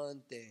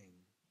one thing.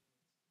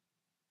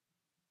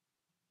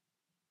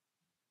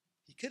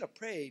 He could have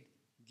prayed,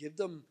 give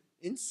them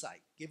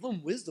insight, give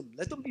them wisdom,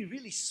 let them be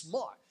really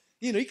smart.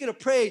 He could have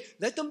prayed,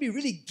 let them be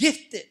really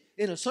gifted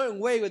in a certain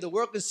way where the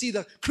world can see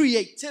the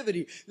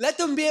creativity. Let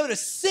them be able to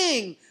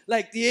sing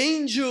like the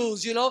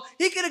angels, He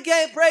could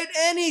have prayed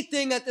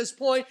anything at this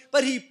point,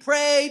 but he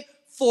prayed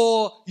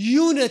for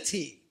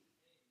unity.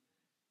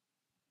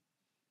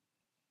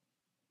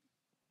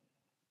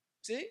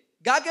 See?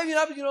 God gave you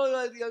an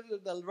opportunity,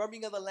 the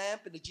rubbing of the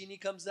lamp and the genie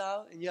comes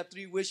out and you have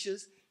 3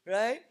 wishes,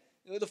 right?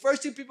 The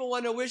first thing people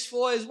want to wish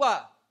for is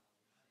what?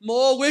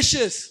 More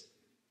wishes.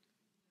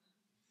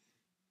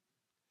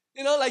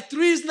 Like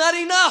 3 is not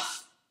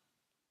enough.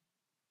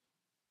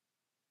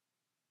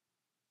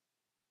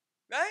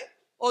 Right?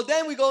 Or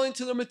then we go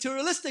into the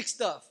materialistic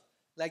stuff.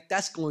 Like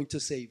that's going to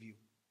save you.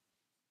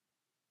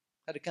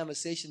 I had a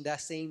conversation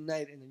that same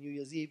night in the New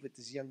Year's Eve with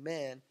this young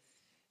man.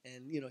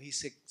 And,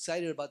 he's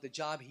excited about the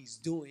job he's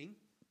doing.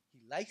 He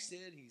likes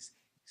it. He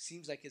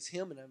seems like it's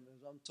him. And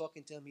I'm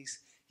talking to him.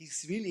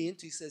 He's really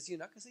into it. He says,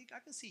 I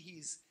can see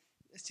it's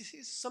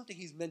something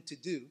he's meant to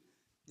do,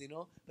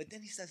 But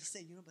then he starts to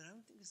say, but I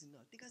don't think it's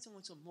enough. I think I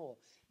want some more.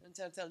 And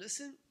I'm telling him,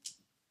 listen,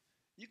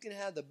 you can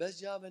have the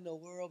best job in the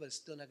world, but it's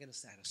still not going to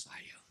satisfy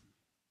you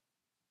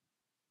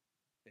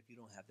if you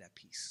don't have that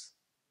peace.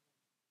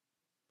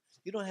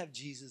 You don't have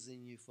Jesus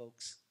in you,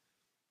 folks.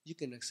 You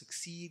can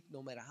succeed.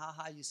 No matter how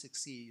high you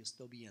succeed, you'll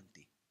still be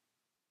empty.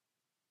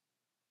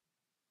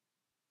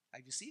 I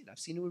just see it. I've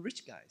seen it with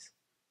rich guys.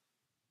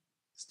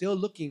 Still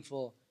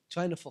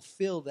trying to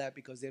fulfill that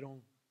because they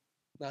don't.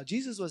 Now,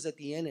 Jesus was at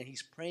the end and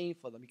he's praying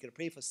for them. He could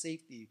pray for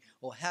safety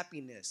or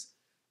happiness.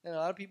 And a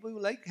lot of people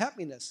like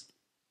happiness.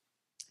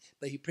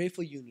 But he prayed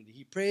for unity.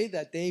 He prayed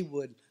that they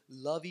would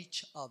love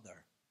each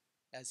other.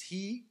 As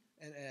he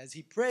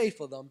prayed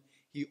for them,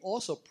 he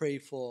also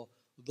prayed for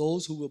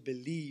those who will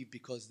believe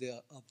because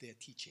of their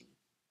teaching.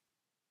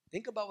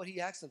 Think about what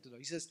he asked them to do.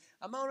 He says,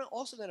 I'm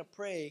also going to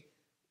pray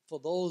for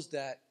those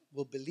that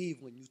will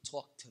believe when you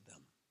talk to them.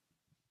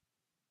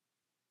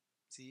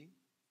 See,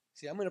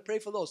 I'm going to pray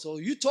for those. So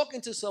you're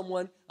talking to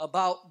someone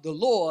about the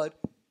Lord,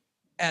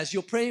 as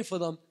you're praying for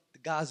them,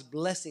 God's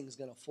blessing is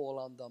going to fall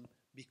on them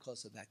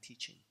because of that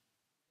teaching.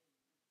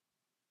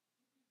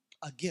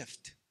 A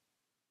gift.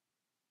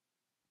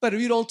 But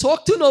if you don't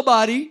talk to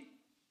nobody,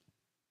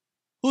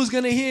 who's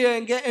going to hear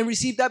and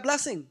receive that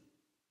blessing?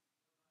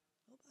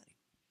 Nobody.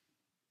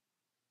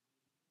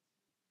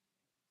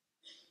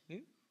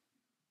 See?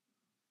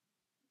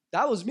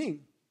 That was me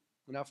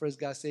when I first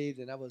got saved,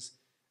 and I was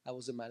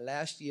in my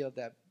last year of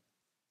that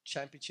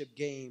championship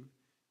game,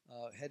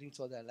 heading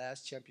toward that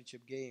last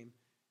championship game,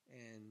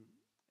 and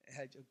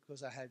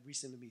because I had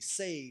recently been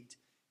saved,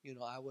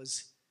 I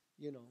was,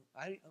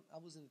 I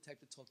wasn't the type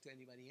to talk to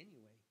anybody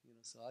anyway,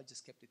 so I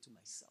just kept it to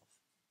myself.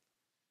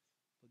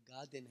 But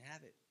God didn't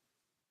have it.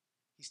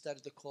 He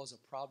started to cause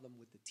a problem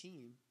with the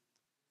team,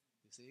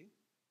 you see,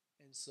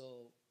 and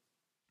so,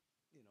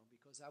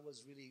 because I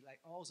was really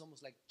I was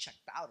almost like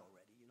checked out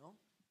already,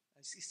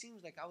 It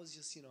seems like I was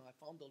just,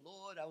 I found the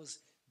Lord. I was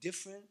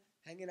different,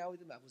 hanging out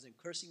with him. I wasn't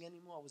cursing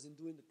anymore. I wasn't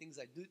doing the things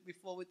I did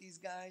before with these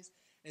guys.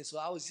 And so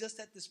I was just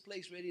at this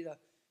place ready to,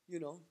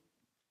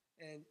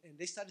 and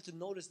they started to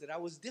notice that I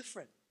was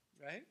different,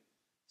 right?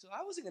 So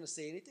I wasn't going to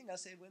say anything. I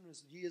said, when the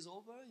year's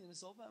over,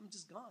 it's over, I'm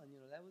just gone.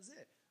 That was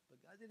it.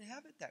 But God didn't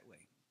have it that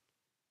way.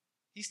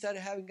 He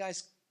started having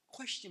guys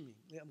question me.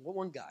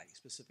 One guy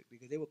specifically,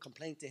 because they were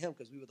complaining to him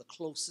because we were the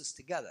closest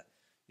together.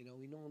 We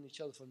known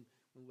each other from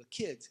when we were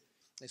kids.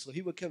 And so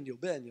he would come, yo,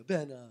 Ben,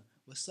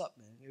 what's up,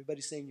 man?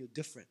 Everybody's saying you're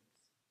different.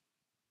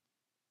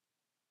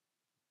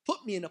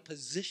 Put me in a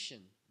position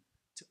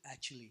to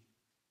actually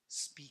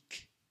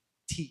speak,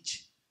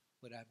 teach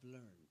what I've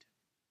learned.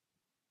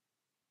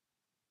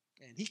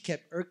 And he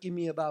kept irking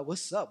me about,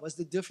 what's up? What's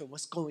the difference?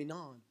 What's going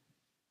on?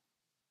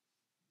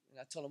 And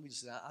I told him,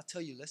 I'll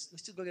tell you, let's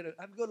just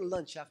I'll go to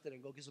lunch after that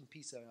and go get some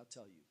pizza and I'll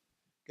tell you.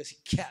 Because he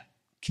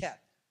kept.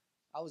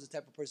 I was the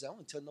type of person, I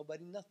wouldn't tell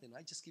nobody nothing.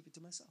 I just keep it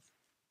to myself.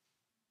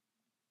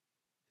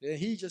 And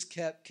he just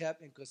kept,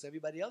 and because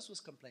everybody else was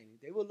complaining.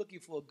 They were looking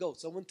for a goat,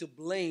 someone to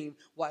blame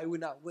why we're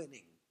not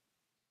winning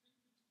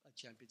a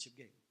championship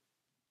game.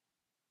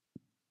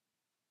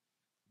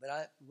 But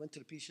I went to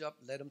the pizza shop,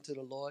 led him to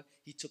the Lord.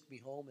 He took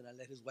me home, and I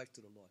led his wife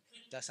to the Lord.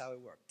 That's how it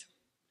worked.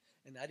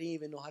 And I didn't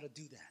even know how to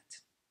do that.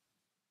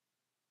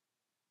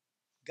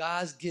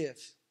 God's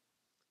gift.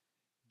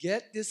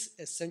 Get this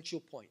essential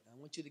point. I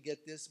want you to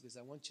get this because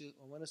I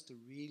want us to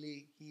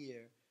really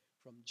hear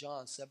from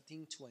John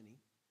 17:20.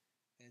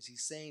 As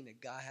he's saying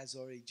that God has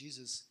already,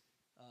 Jesus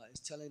is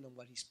telling them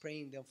what he's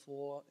praying them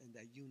for and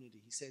that unity.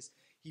 He says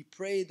he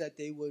prayed that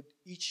they would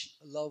each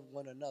love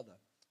one another.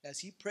 As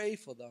he prayed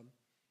for them,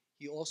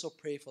 he also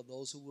prayed for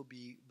those who will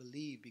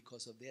believe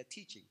because of their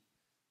teaching.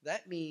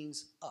 That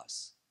means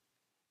us.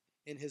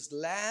 In his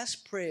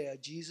last prayer,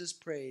 Jesus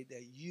prayed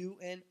that you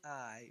and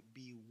I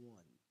be one.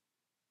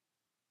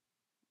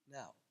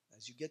 Now,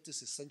 as you get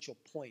this essential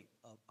point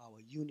of our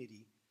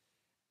unity,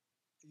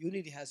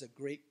 unity has a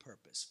great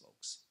purpose,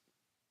 folks.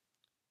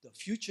 The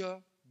future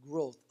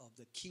growth of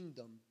the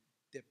kingdom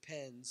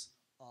depends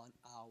on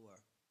our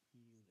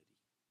unity.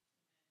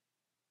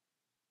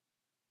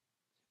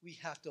 We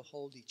have to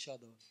hold each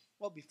other.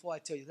 Well, before I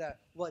tell you that,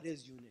 what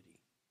is unity?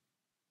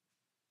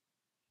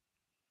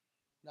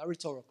 Not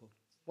rhetorical.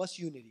 What's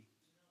unity?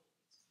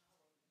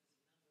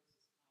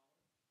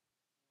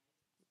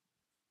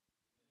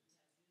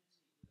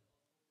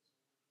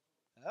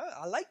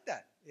 I like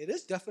that. It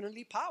is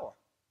definitely power.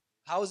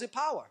 How is it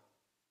power?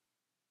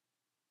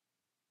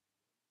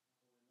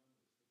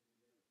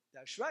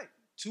 That's right.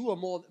 Two or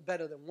more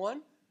better than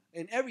one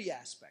in every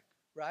aspect,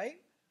 right?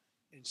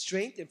 In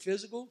strength and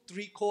physical,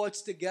 three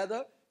chords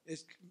together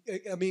It's,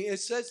 I mean, it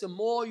says the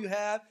more you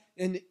have,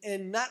 and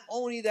not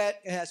only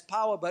that it has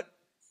power, but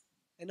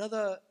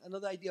another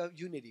idea of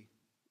unity.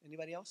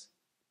 Anybody else?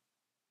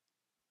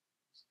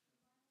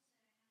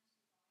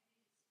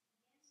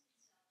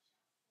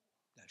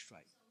 That's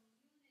right.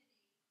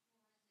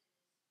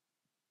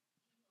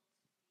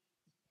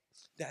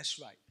 That's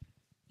right.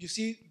 You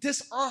see,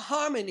 this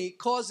harmony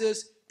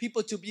causes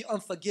people to be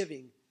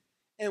unforgiving,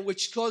 and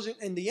which causes,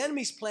 and the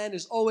enemy's plan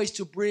is always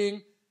to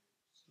bring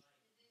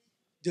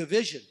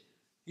division.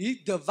 You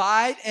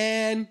divide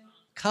and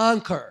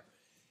conquer.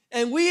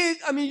 And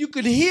I mean, you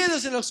can hear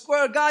this in the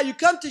Square of God. You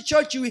come to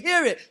church, you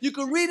hear it. You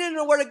can read it in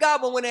the Word of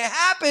God, but when it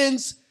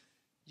happens,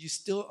 you're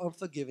still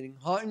unforgiving,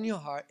 heart in your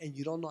heart, and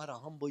you don't know how to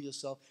humble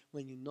yourself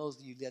when you know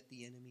that you let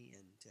the enemy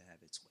in to have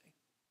its way.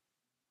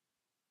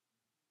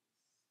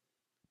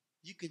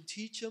 You can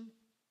teach them,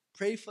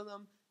 pray for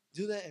them,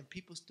 do that, and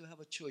people still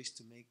have a choice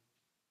to make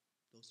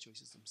those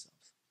choices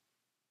themselves.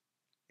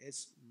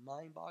 It's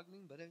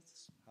mind-boggling, but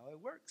it's how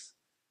it works.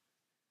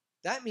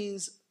 That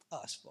means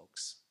us,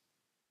 folks.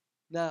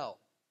 Now,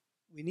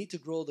 we need to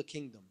grow the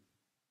kingdom.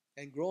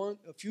 And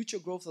future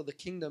growth of the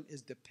kingdom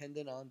is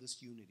dependent on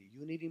this unity.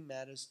 Unity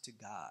matters to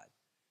God.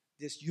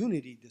 This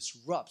unity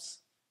disrupts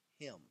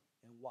him.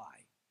 And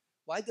why?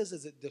 Why does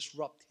it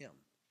disrupt him?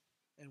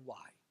 And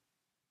why?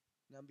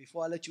 Now,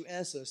 before I let you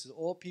answer, so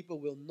all people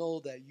will know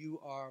that you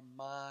are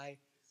my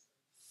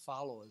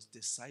followers,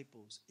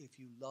 disciples, if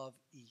you love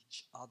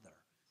each other.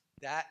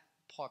 That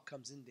part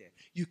comes in there.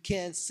 You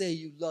can't say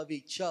you love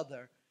each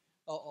other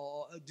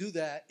or do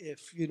that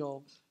if you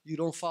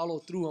don't follow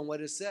through on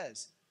what it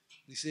says.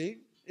 You see,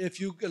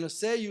 if you're gonna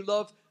say you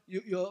love,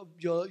 you're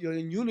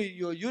in unity,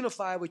 you're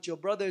unified with your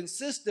brother and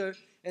sister,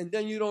 and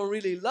then you don't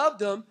really love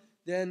them,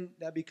 then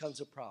that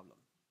becomes a problem.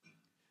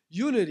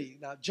 Unity.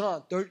 Now,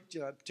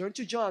 turn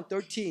to John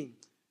 13,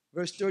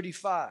 verse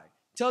 35.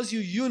 Tells you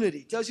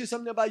unity. Tells you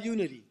something about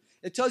unity.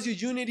 It tells you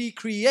unity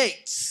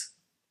creates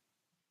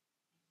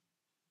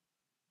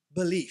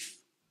belief.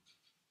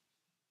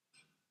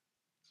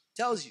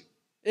 Tells you.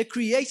 It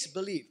creates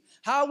belief.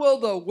 How will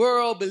the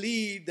world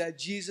believe that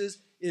Jesus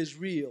is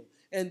real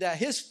and that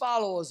his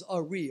followers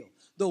are real?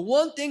 The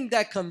one thing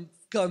that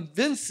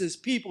convinces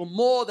people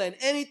more than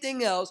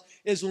anything else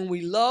is when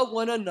we love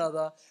one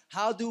another.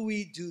 How do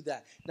we do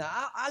that? Now,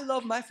 I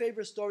love my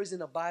favorite stories in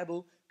the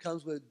Bible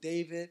comes with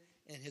David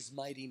and his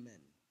mighty men.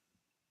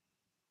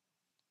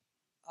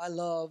 I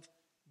love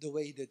the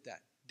way he did that.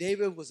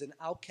 David was an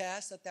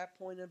outcast at that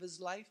point of his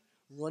life,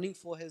 running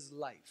for his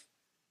life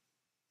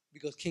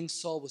because King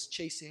Saul was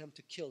chasing him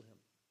to kill him.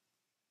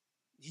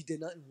 He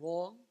did nothing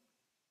wrong.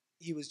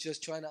 He was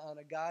just trying to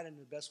honor God in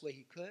the best way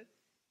he could.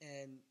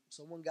 And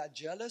someone got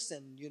jealous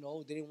and,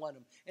 didn't want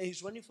him. And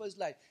he's running for his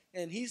life.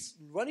 And he's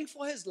running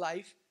for his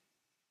life.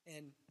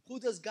 And who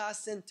does God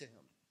send to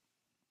him?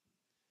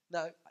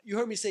 Now, you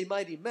heard me say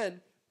mighty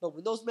men, but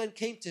when those men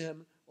came to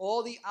him,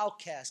 all the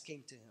outcasts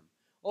came to him.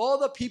 All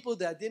the people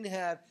that didn't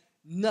have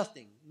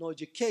nothing, no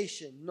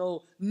education,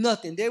 no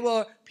nothing. They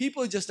were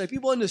people just like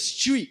people on the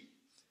street.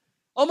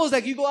 Almost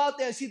like you go out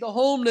there and see the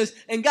homeless,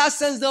 and God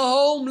sends the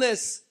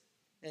homeless.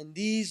 And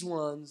these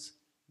ones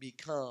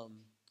become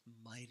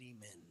mighty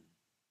men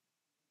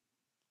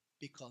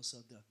because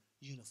of the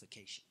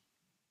unification.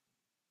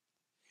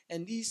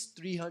 And these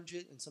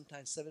 300 and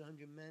sometimes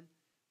 700 men,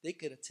 they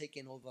could have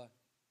taken over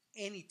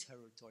any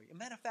territory. As a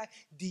matter of fact,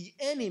 the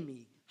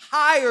enemy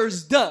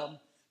hires them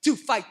to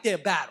fight their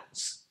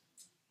battles.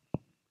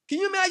 Can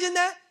you imagine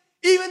that?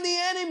 Even the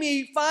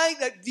enemy find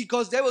that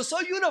because they were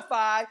so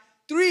unified,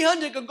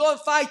 300 can go and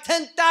fight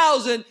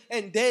 10,000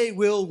 and they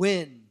will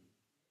win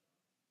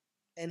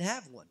and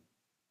have won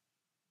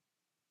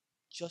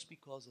just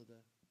because of the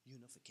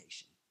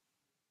unification.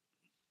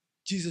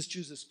 Jesus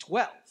chooses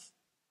 12.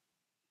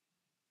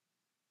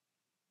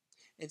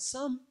 And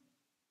some,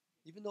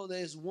 even though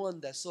there's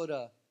one that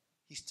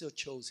he still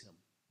chose him.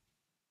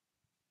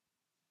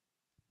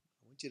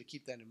 I want you to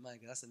keep that in mind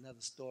because that's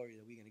another story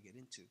that we're going to get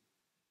into.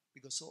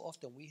 Because so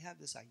often we have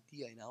this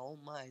idea in our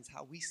own minds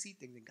how we see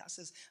things. And God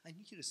says, I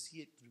need you to see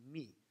it through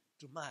me,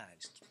 through my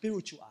eyes,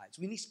 spiritual eyes.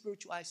 We need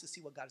spiritual eyes to see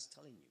what God is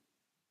telling you.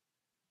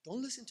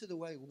 Don't listen to the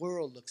way the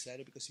world looks at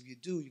it, because if you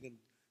do, you can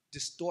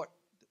distort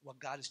what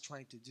God is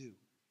trying to do.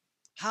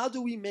 How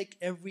do we make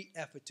every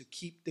effort to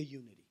keep the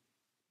unity?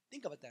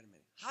 Think about that a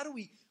minute. How do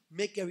we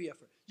make every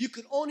effort? You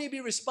could only be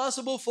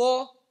responsible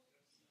for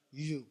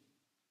you.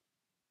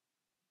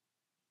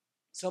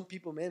 Some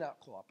people may not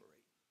cooperate.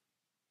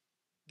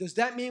 Does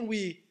that mean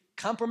we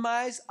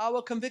compromise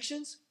our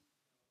convictions?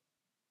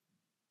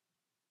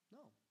 No.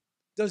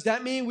 Does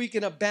that mean we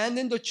can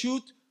abandon the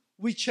truth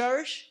we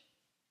cherish?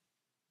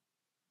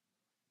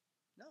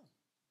 No.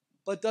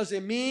 But does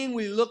it mean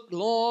we look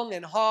long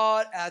and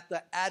hard at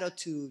the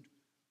attitude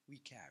we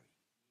carry?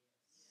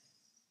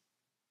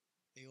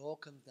 It all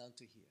comes down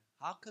to here.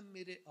 How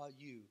committed are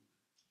you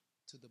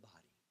to the body?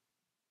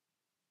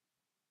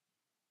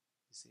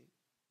 You see?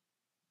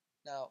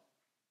 Now,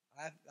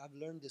 I've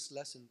learned this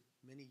lesson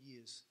many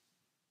years.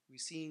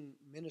 We've seen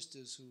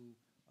ministers who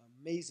are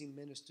amazing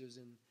ministers,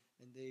 and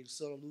and they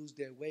sort of lose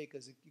their way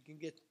because it can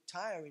get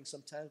tiring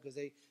sometimes because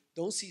they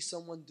don't see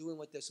someone doing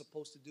what they're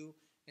supposed to do,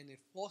 and it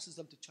forces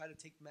them to try to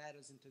take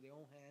matters into their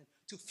own hand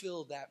to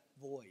fill that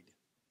void.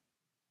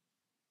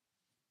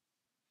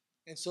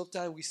 And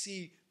sometimes we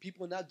see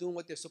people not doing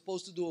what they're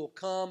supposed to do or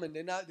come and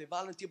they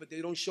volunteer, but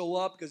they don't show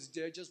up because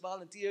they're just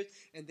volunteers,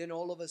 and then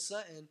all of a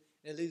sudden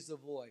it leaves the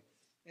void.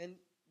 And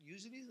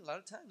usually a lot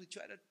of times we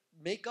try to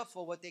make up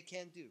for what they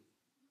can't do.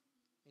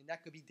 And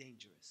that could be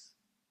dangerous.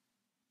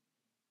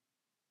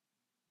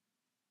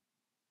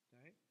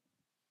 Right?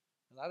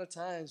 A lot of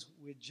times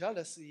where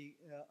jealousy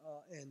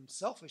and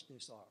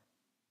selfishness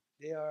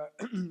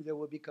there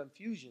will be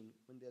confusion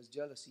when there's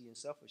jealousy and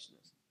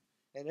selfishness.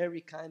 And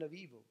every kind of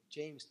evil.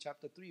 James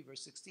chapter 3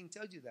 verse 16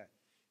 tells you that.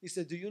 He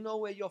said, do you know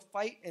where your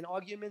fight and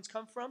arguments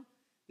come from?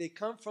 They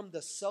come from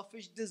the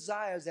selfish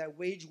desires that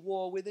wage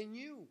war within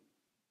you.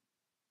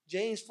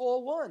 James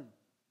 4:1.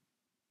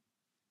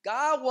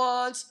 God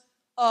wants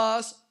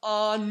us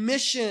on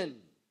mission.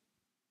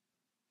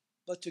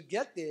 But to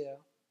get there,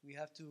 we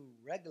have to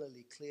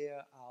regularly clear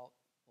out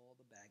all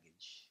the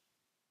baggage.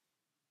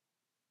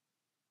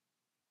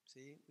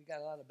 See, we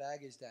got a lot of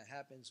baggage that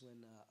happens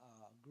when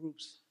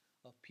groups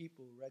of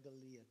people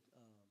regularly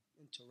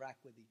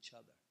interact with each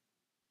other.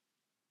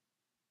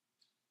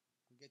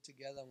 We get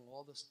together and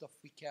all the stuff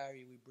we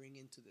carry, we bring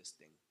into this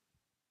thing.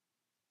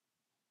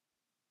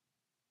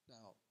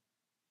 Now,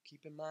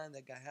 keep in mind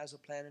that God has a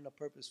plan and a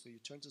purpose for you.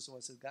 Turn to someone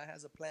and say, God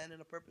has a plan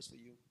and a purpose for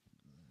you.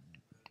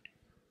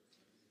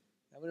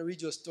 I'm going to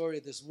read you a story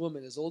of this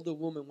woman. This older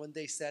woman one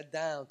day sat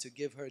down to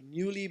give her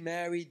newly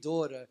married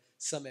daughter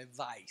some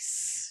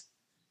advice.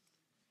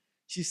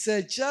 She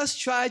said,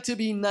 just try to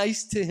be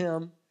nice to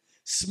him.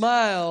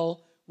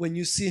 Smile when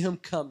you see him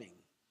coming.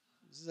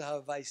 This is her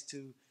advice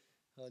to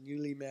her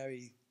newly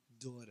married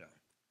daughter.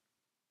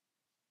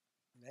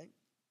 Right?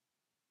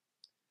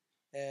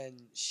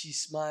 And she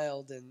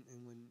smiled, and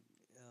when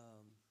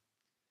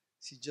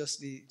she just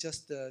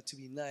to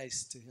be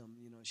nice to him,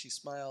 she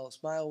smiled.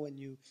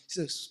 She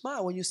says,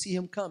 smile when you see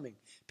him coming.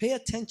 Pay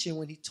attention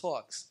when he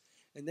talks.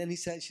 And then she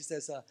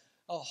says,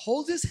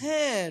 hold his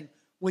hand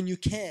when you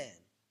can.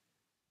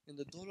 And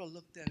the daughter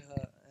looked at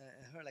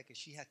her like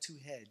she had two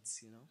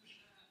heads,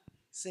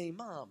 saying,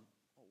 Mom,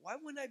 why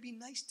wouldn't I be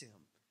nice to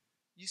him?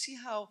 You see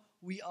how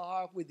we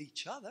are with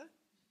each other?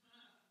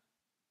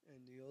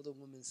 And the older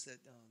woman said,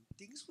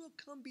 things will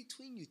come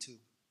between you two.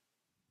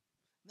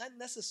 Not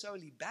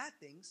necessarily bad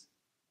things,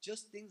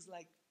 just things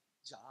like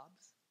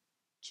jobs,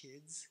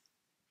 kids,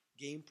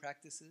 game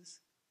practices,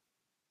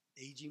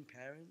 aging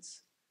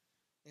parents,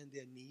 and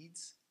their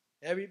needs.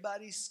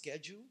 Everybody's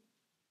schedule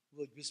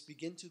will just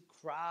begin to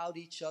crowd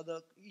each of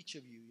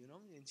you,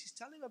 And she's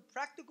telling her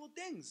practical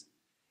things.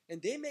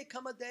 And there may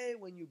come a day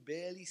when you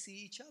barely see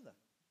each other.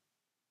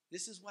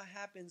 This is what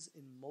happens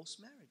in most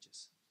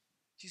marriages.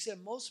 She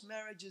said most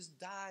marriages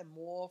die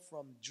more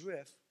from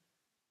drift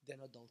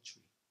than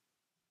adultery.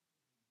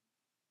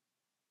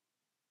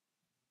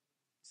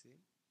 See?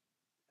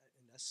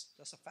 And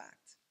that's a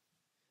fact.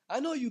 I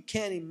know you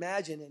can't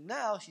imagine it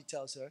now, she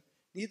tells her.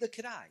 Neither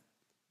could I.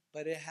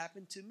 But it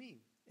happened to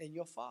me and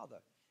your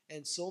father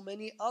and so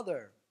many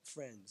other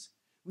friends.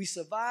 We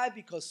survived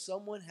because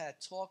someone had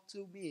talked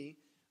to me,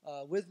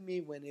 with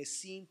me when it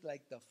seemed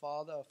like the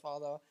father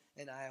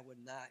and I were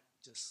not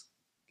just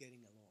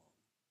getting along.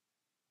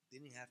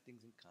 Didn't have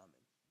things in common.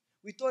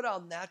 We thought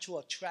our natural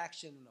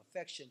attraction and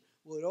affection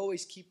would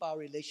always keep our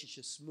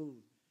relationship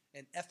smooth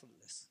and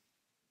effortless.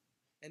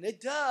 And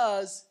it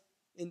does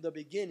in the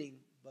beginning,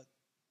 but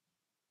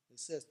it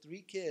says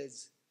 3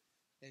 kids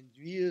and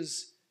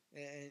years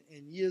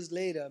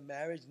later,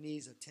 marriage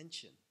needs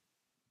attention.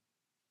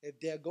 If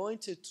they're going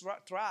to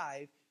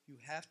thrive, you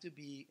have to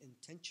be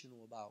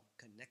intentional about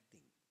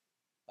connecting,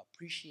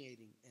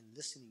 appreciating, and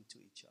listening to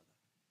each other.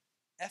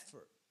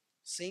 Effort,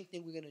 same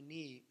thing we're going to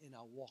need in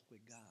our walk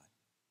with God.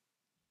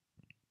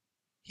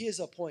 Here's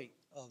the point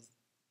of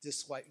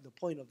this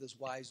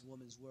wise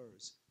woman's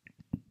words.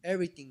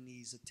 Everything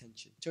needs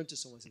attention. Turn to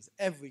someone and say,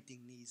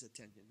 everything needs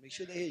attention. Make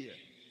sure they hear you.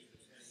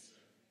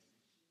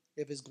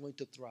 If it's going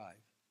to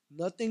thrive.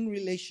 Nothing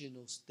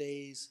relational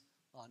stays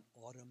on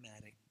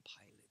automatic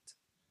pilot.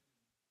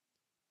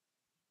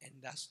 And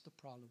that's the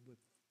problem with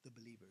the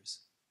believers.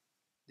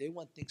 They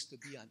want things to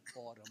be on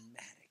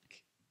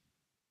automatic.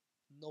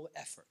 No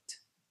effort.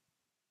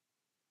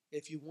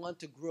 If you want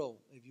to grow,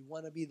 if you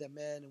want to be the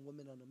man and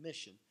woman on a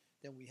mission,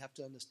 then we have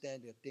to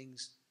understand there are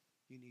things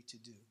you need to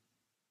do.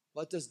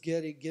 What does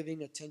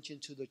giving attention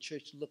to the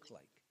church look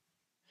like?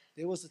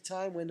 There was a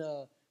time when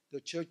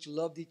the church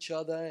loved each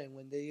other, and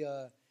when they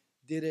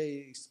did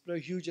a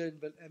huge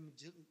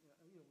outreach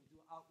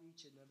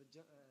and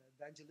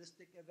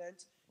evangelistic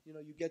events,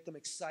 you get them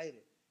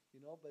excited,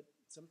 but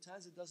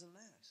sometimes it doesn't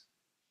last.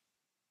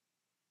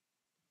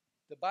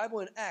 The Bible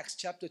in Acts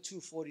chapter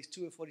 2,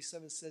 42 and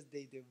 47 says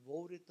they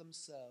devoted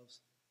themselves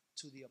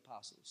to the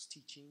apostles'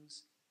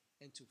 teachings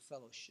and to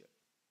fellowship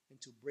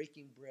and to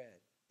breaking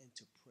bread and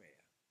to prayer.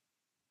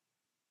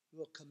 We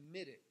were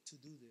committed to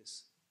do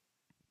this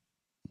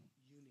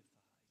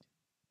unified.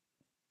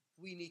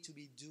 we need to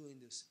be doing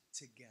this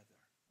together.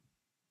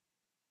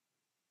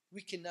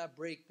 We cannot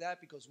break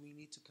that because we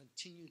need to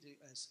continue to,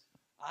 as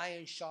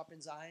iron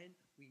sharpens iron,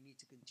 we need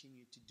to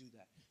continue to do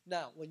that.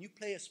 Now, when you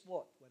play a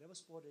sport, whatever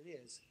sport it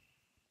is,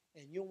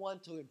 and you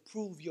want to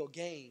improve your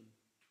game,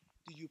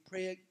 do you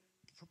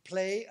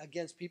play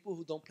against people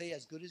who don't play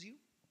as good as you?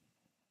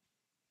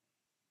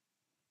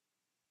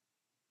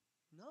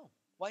 No.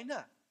 Why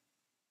not?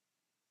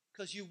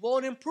 Because you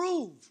won't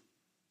improve.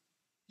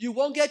 You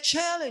won't get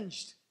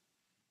challenged.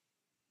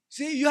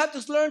 See, you have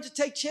to learn to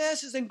take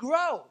chances and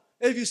grow.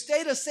 If you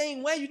stay the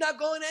same way, you're not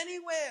going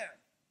anywhere.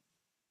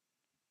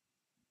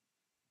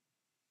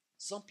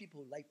 Some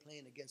people like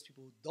playing against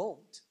people who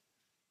don't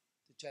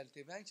to try to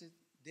take advantage.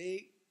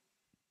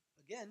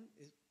 Again,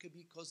 it could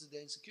be because of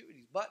their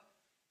insecurities, but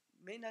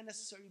may not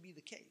necessarily be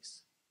the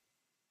case.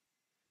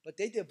 But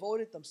they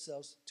devoted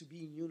themselves to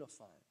being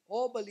unified.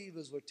 All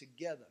believers were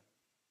together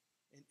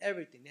in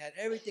everything. They had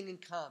everything in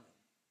common.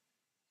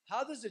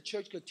 How does the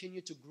church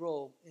continue to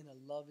grow in a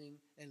loving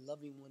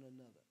one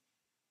another?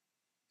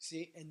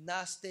 See, and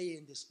not stay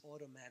in this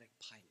automatic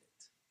pilot.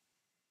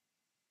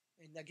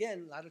 And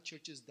again, a lot of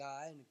churches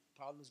die and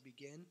problems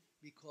begin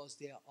because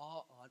they are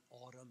all on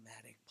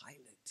automatic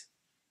pilot.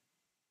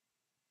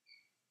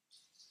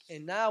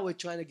 And now we're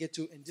trying to get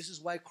to, and this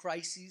is why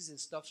crises and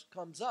stuff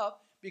comes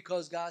up,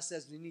 because God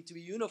says we need to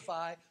be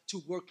unified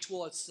to work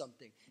towards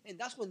something. And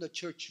that's when the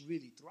church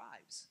really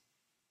thrives,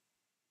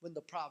 when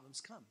the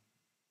problems come.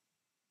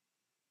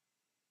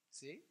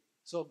 See?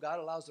 So God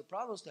allows the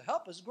problems to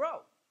help us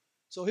grow.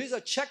 So here's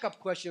a checkup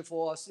question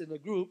for us in the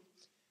group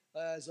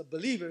as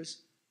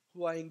believers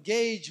who are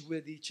engaged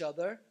with each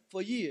other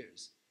for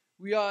years.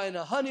 We are in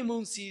a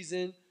honeymoon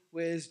season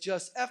where it's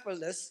just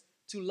effortless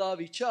to love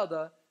each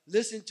other,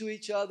 listen to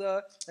each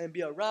other, and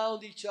be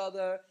around each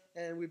other,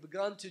 and we've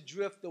begun to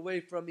drift away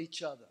from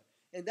each other.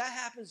 And that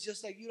happens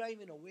just like you're not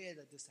even aware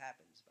that this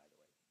happens, by the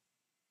way.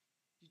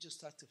 You just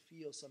start to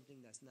feel something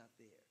that's not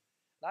there.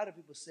 A lot of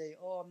people say,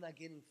 oh, I'm not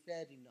getting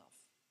fed enough.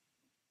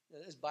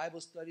 There's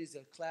Bible studies,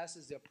 there are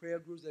classes, there are prayer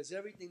groups, there's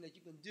everything that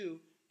you can do,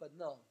 but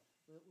no,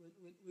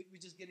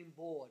 we're just getting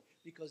bored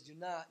because they're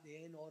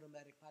in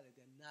automatic pilot.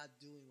 They're not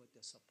doing what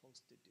they're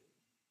supposed to do.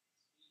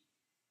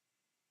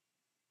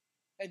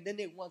 And then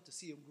they want to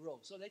see them grow.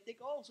 So they think,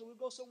 oh, so we'll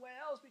go somewhere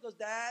else because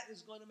that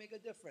is going to make a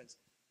difference.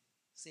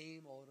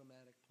 Same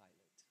automatic pilot.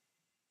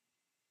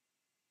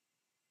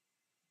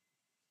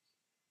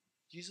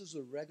 Jesus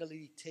would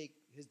regularly take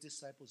his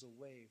disciples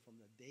away from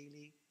the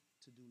daily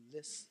to-do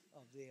list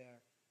of their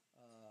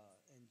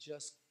and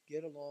just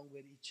get along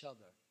with each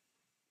other.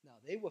 Now,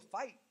 they would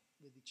fight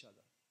with each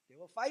other. There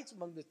were fights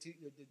among the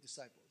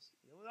disciples.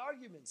 There were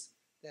arguments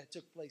that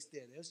took place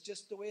there. That's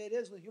just the way it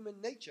is with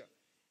human nature.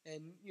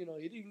 And,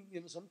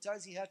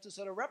 sometimes he had to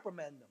sort of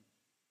reprimand them.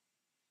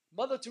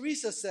 Mother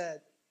Teresa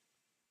said,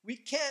 we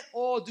can't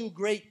all do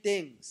great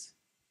things,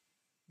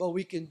 but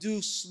we can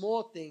do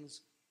small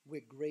things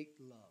with great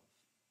love.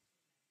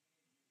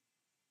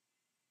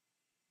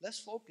 Let's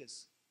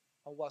focus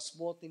on what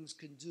small things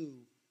can do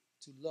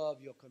to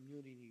love your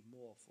community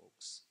more,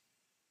 folks.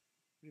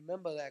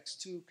 Remember Acts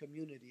 2,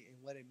 community and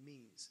what it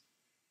means.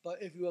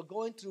 But if you are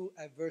going through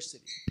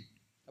adversity,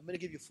 I'm going to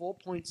give you 4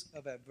 points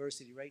of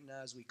adversity right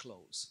now as we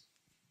close.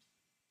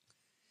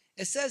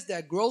 It says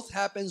that growth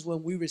happens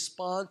when we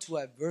respond to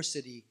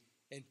adversity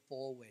in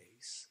 4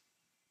 ways.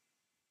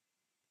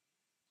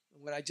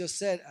 What I just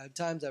said, at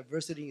times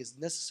adversity is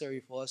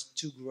necessary for us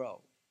to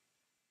grow.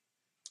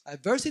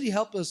 Adversity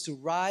helps us to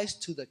rise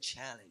to the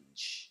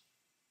challenge.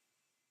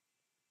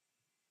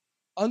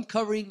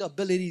 Uncovering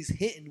abilities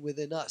hidden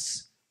within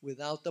us.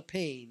 Without the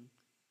pain,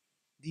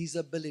 these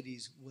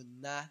abilities would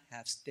not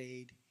have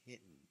stayed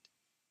hidden.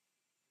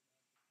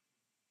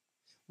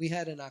 We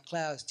had in our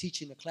class,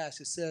 teaching a class,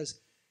 it says,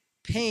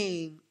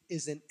 pain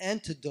is an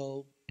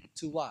antidote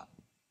to what?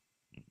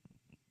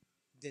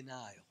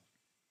 Denial.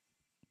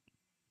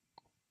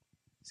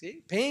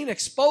 See? Pain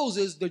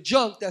exposes the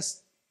junk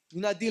that's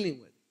you're not dealing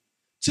with.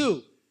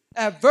 2,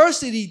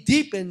 adversity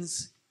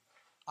deepens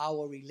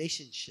our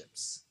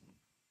relationships.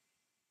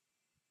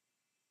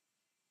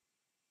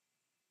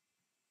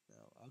 Now,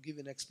 I'll give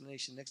you an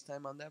explanation next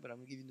time on that, but I'm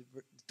going to give you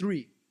the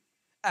 3.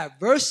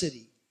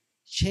 Adversity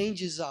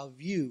changes our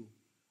view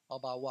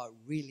about what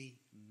really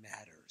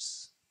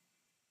matters.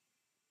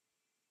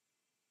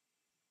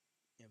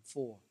 And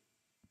 4,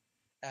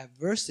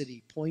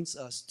 adversity points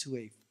us to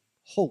a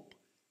hope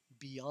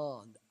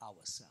beyond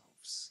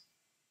ourselves.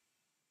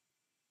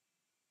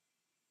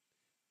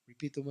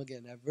 Repeat them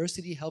again.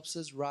 Adversity helps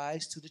us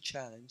rise to the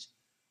challenge,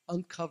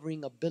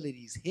 uncovering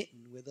abilities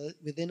hidden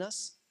within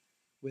us.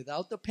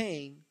 Without the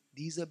pain,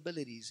 these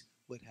abilities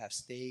would have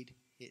stayed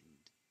hidden.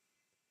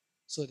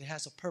 So it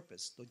has a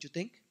purpose, don't you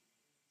think?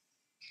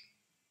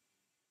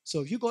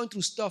 So if you're going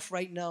through stuff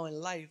right now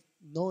in life,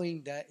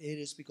 knowing that it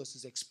is because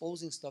it's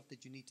exposing stuff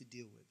that you need to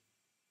deal with,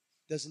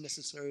 doesn't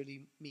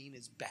necessarily mean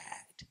it's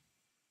bad.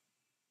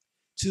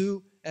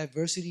 2,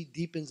 adversity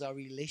deepens our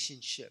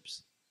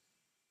relationships.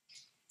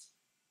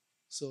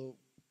 So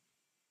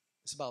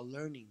it's about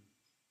learning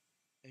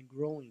and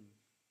growing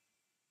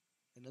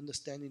and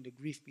understanding the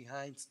grief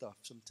behind stuff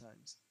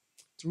sometimes.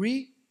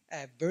 3,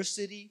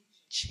 adversity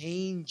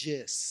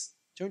changes.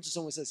 Turn to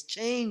someone and says,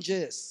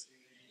 changes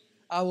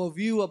our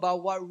view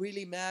about what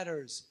really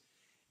matters.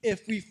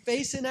 If we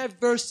face an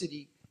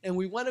adversity and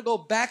we want to go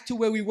back to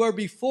where we were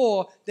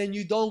before, then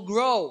you don't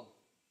grow.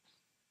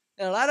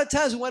 And a lot of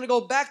times we want to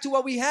go back to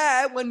what we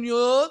had when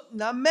you're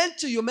not meant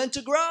to. You're meant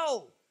to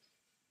grow.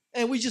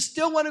 And we just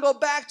still want to go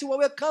back to what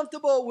we're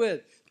comfortable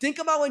with. Think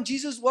about when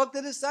Jesus walked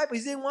the disciples.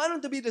 He didn't want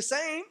them to be the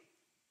same.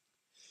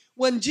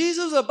 When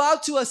Jesus was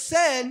about to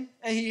ascend,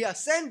 and he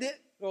ascended,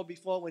 or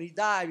before, when he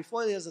died,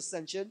 before his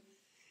ascension,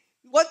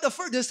 what the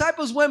first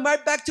disciples went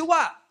right back to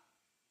what?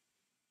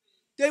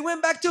 They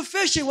went back to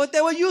fishing, what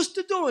they were used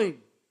to doing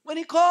when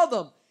he called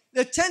them.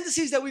 The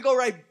tendency is that we go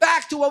right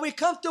back to what we're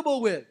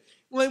comfortable with.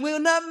 When we're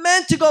not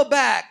meant to go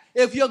back.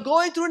 If you're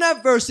going through an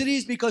adversity,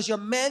 it's because you're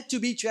meant to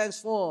be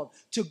transformed,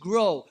 to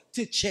grow,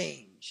 to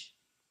change.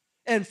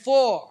 And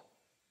 4,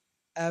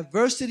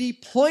 adversity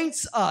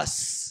points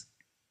us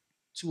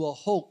to a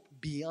hope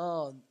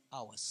beyond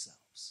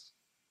ourselves.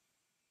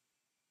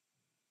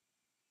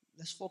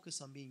 Let's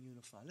focus on being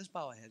unified. Let's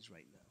bow our heads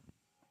right now.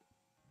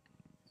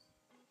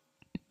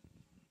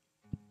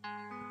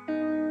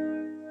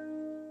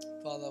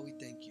 Father, we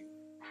thank you.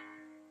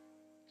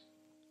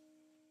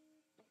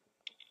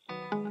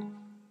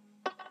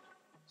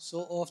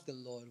 So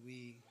often, Lord,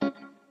 we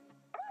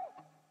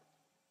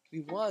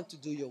want to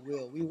do your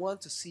will. We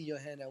want to see your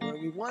hand at work.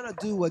 We want to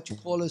do what you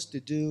call us to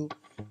do.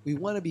 We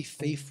want to be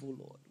faithful,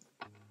 Lord.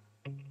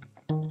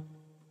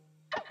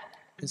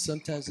 And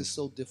sometimes it's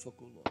so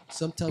difficult, Lord.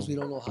 Sometimes we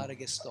don't know how to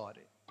get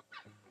started.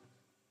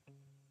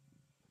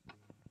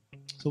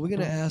 So we're going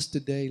to ask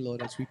today,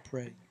 Lord, as we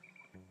pray,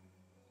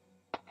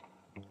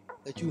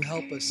 that you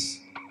help us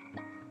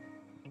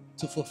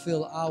to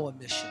fulfill our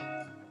mission.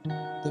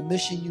 The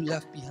mission you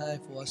left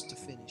behind for us to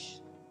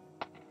finish.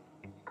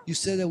 You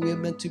said that we are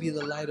meant to be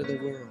the light of the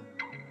world.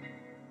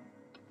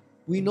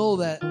 We know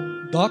that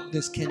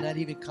darkness cannot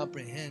even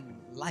comprehend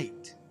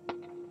light.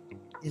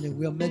 And if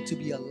we are meant to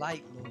be a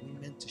light, Lord, we're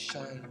meant to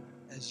shine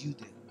as you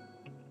did.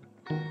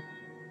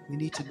 We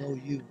need to know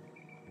you.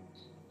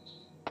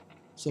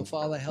 So,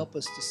 Father, help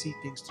us to see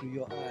things through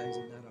your eyes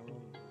and not our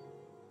own.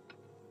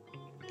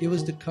 Give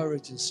us the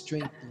courage and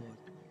strength, Lord,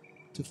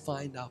 to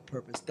find our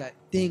purpose, that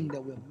thing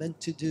that we're meant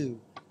to do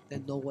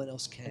that no one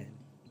else can.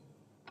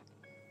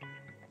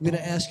 We're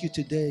going to ask you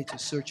today to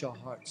search our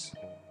hearts.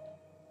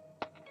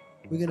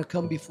 We're going to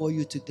come before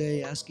you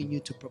today asking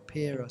you to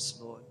prepare us,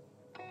 Lord.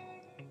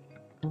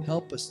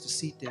 Help us to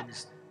see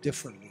things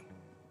differently.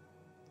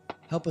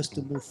 Help us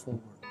to move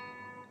forward.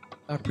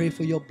 I pray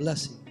for your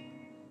blessing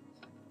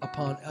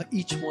upon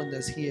each one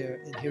that's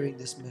here and hearing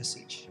this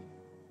message.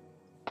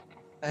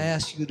 I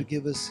ask you to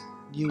give us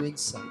new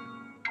insight.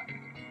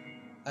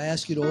 I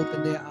ask you to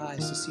open their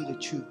eyes to see the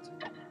truth.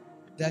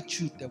 That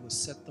truth that will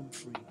set them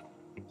free.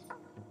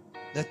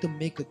 Let them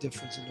make a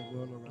difference in the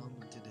world around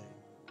them today.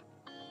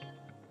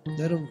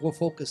 Let them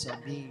focus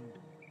on being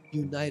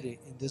united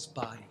in this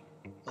body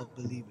of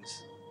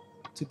believers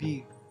to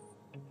be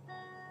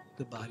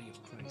the body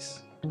of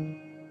Christ. You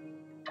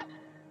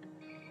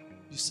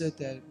said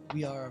that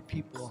we are a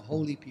people, a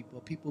holy people,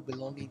 a people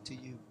belonging to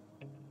you,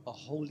 a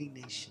holy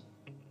nation.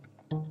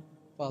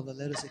 Father,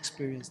 let us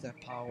experience that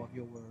power of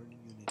your word and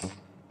unity.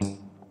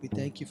 We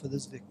thank you for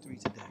this victory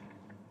today.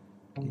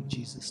 In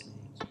Jesus' name.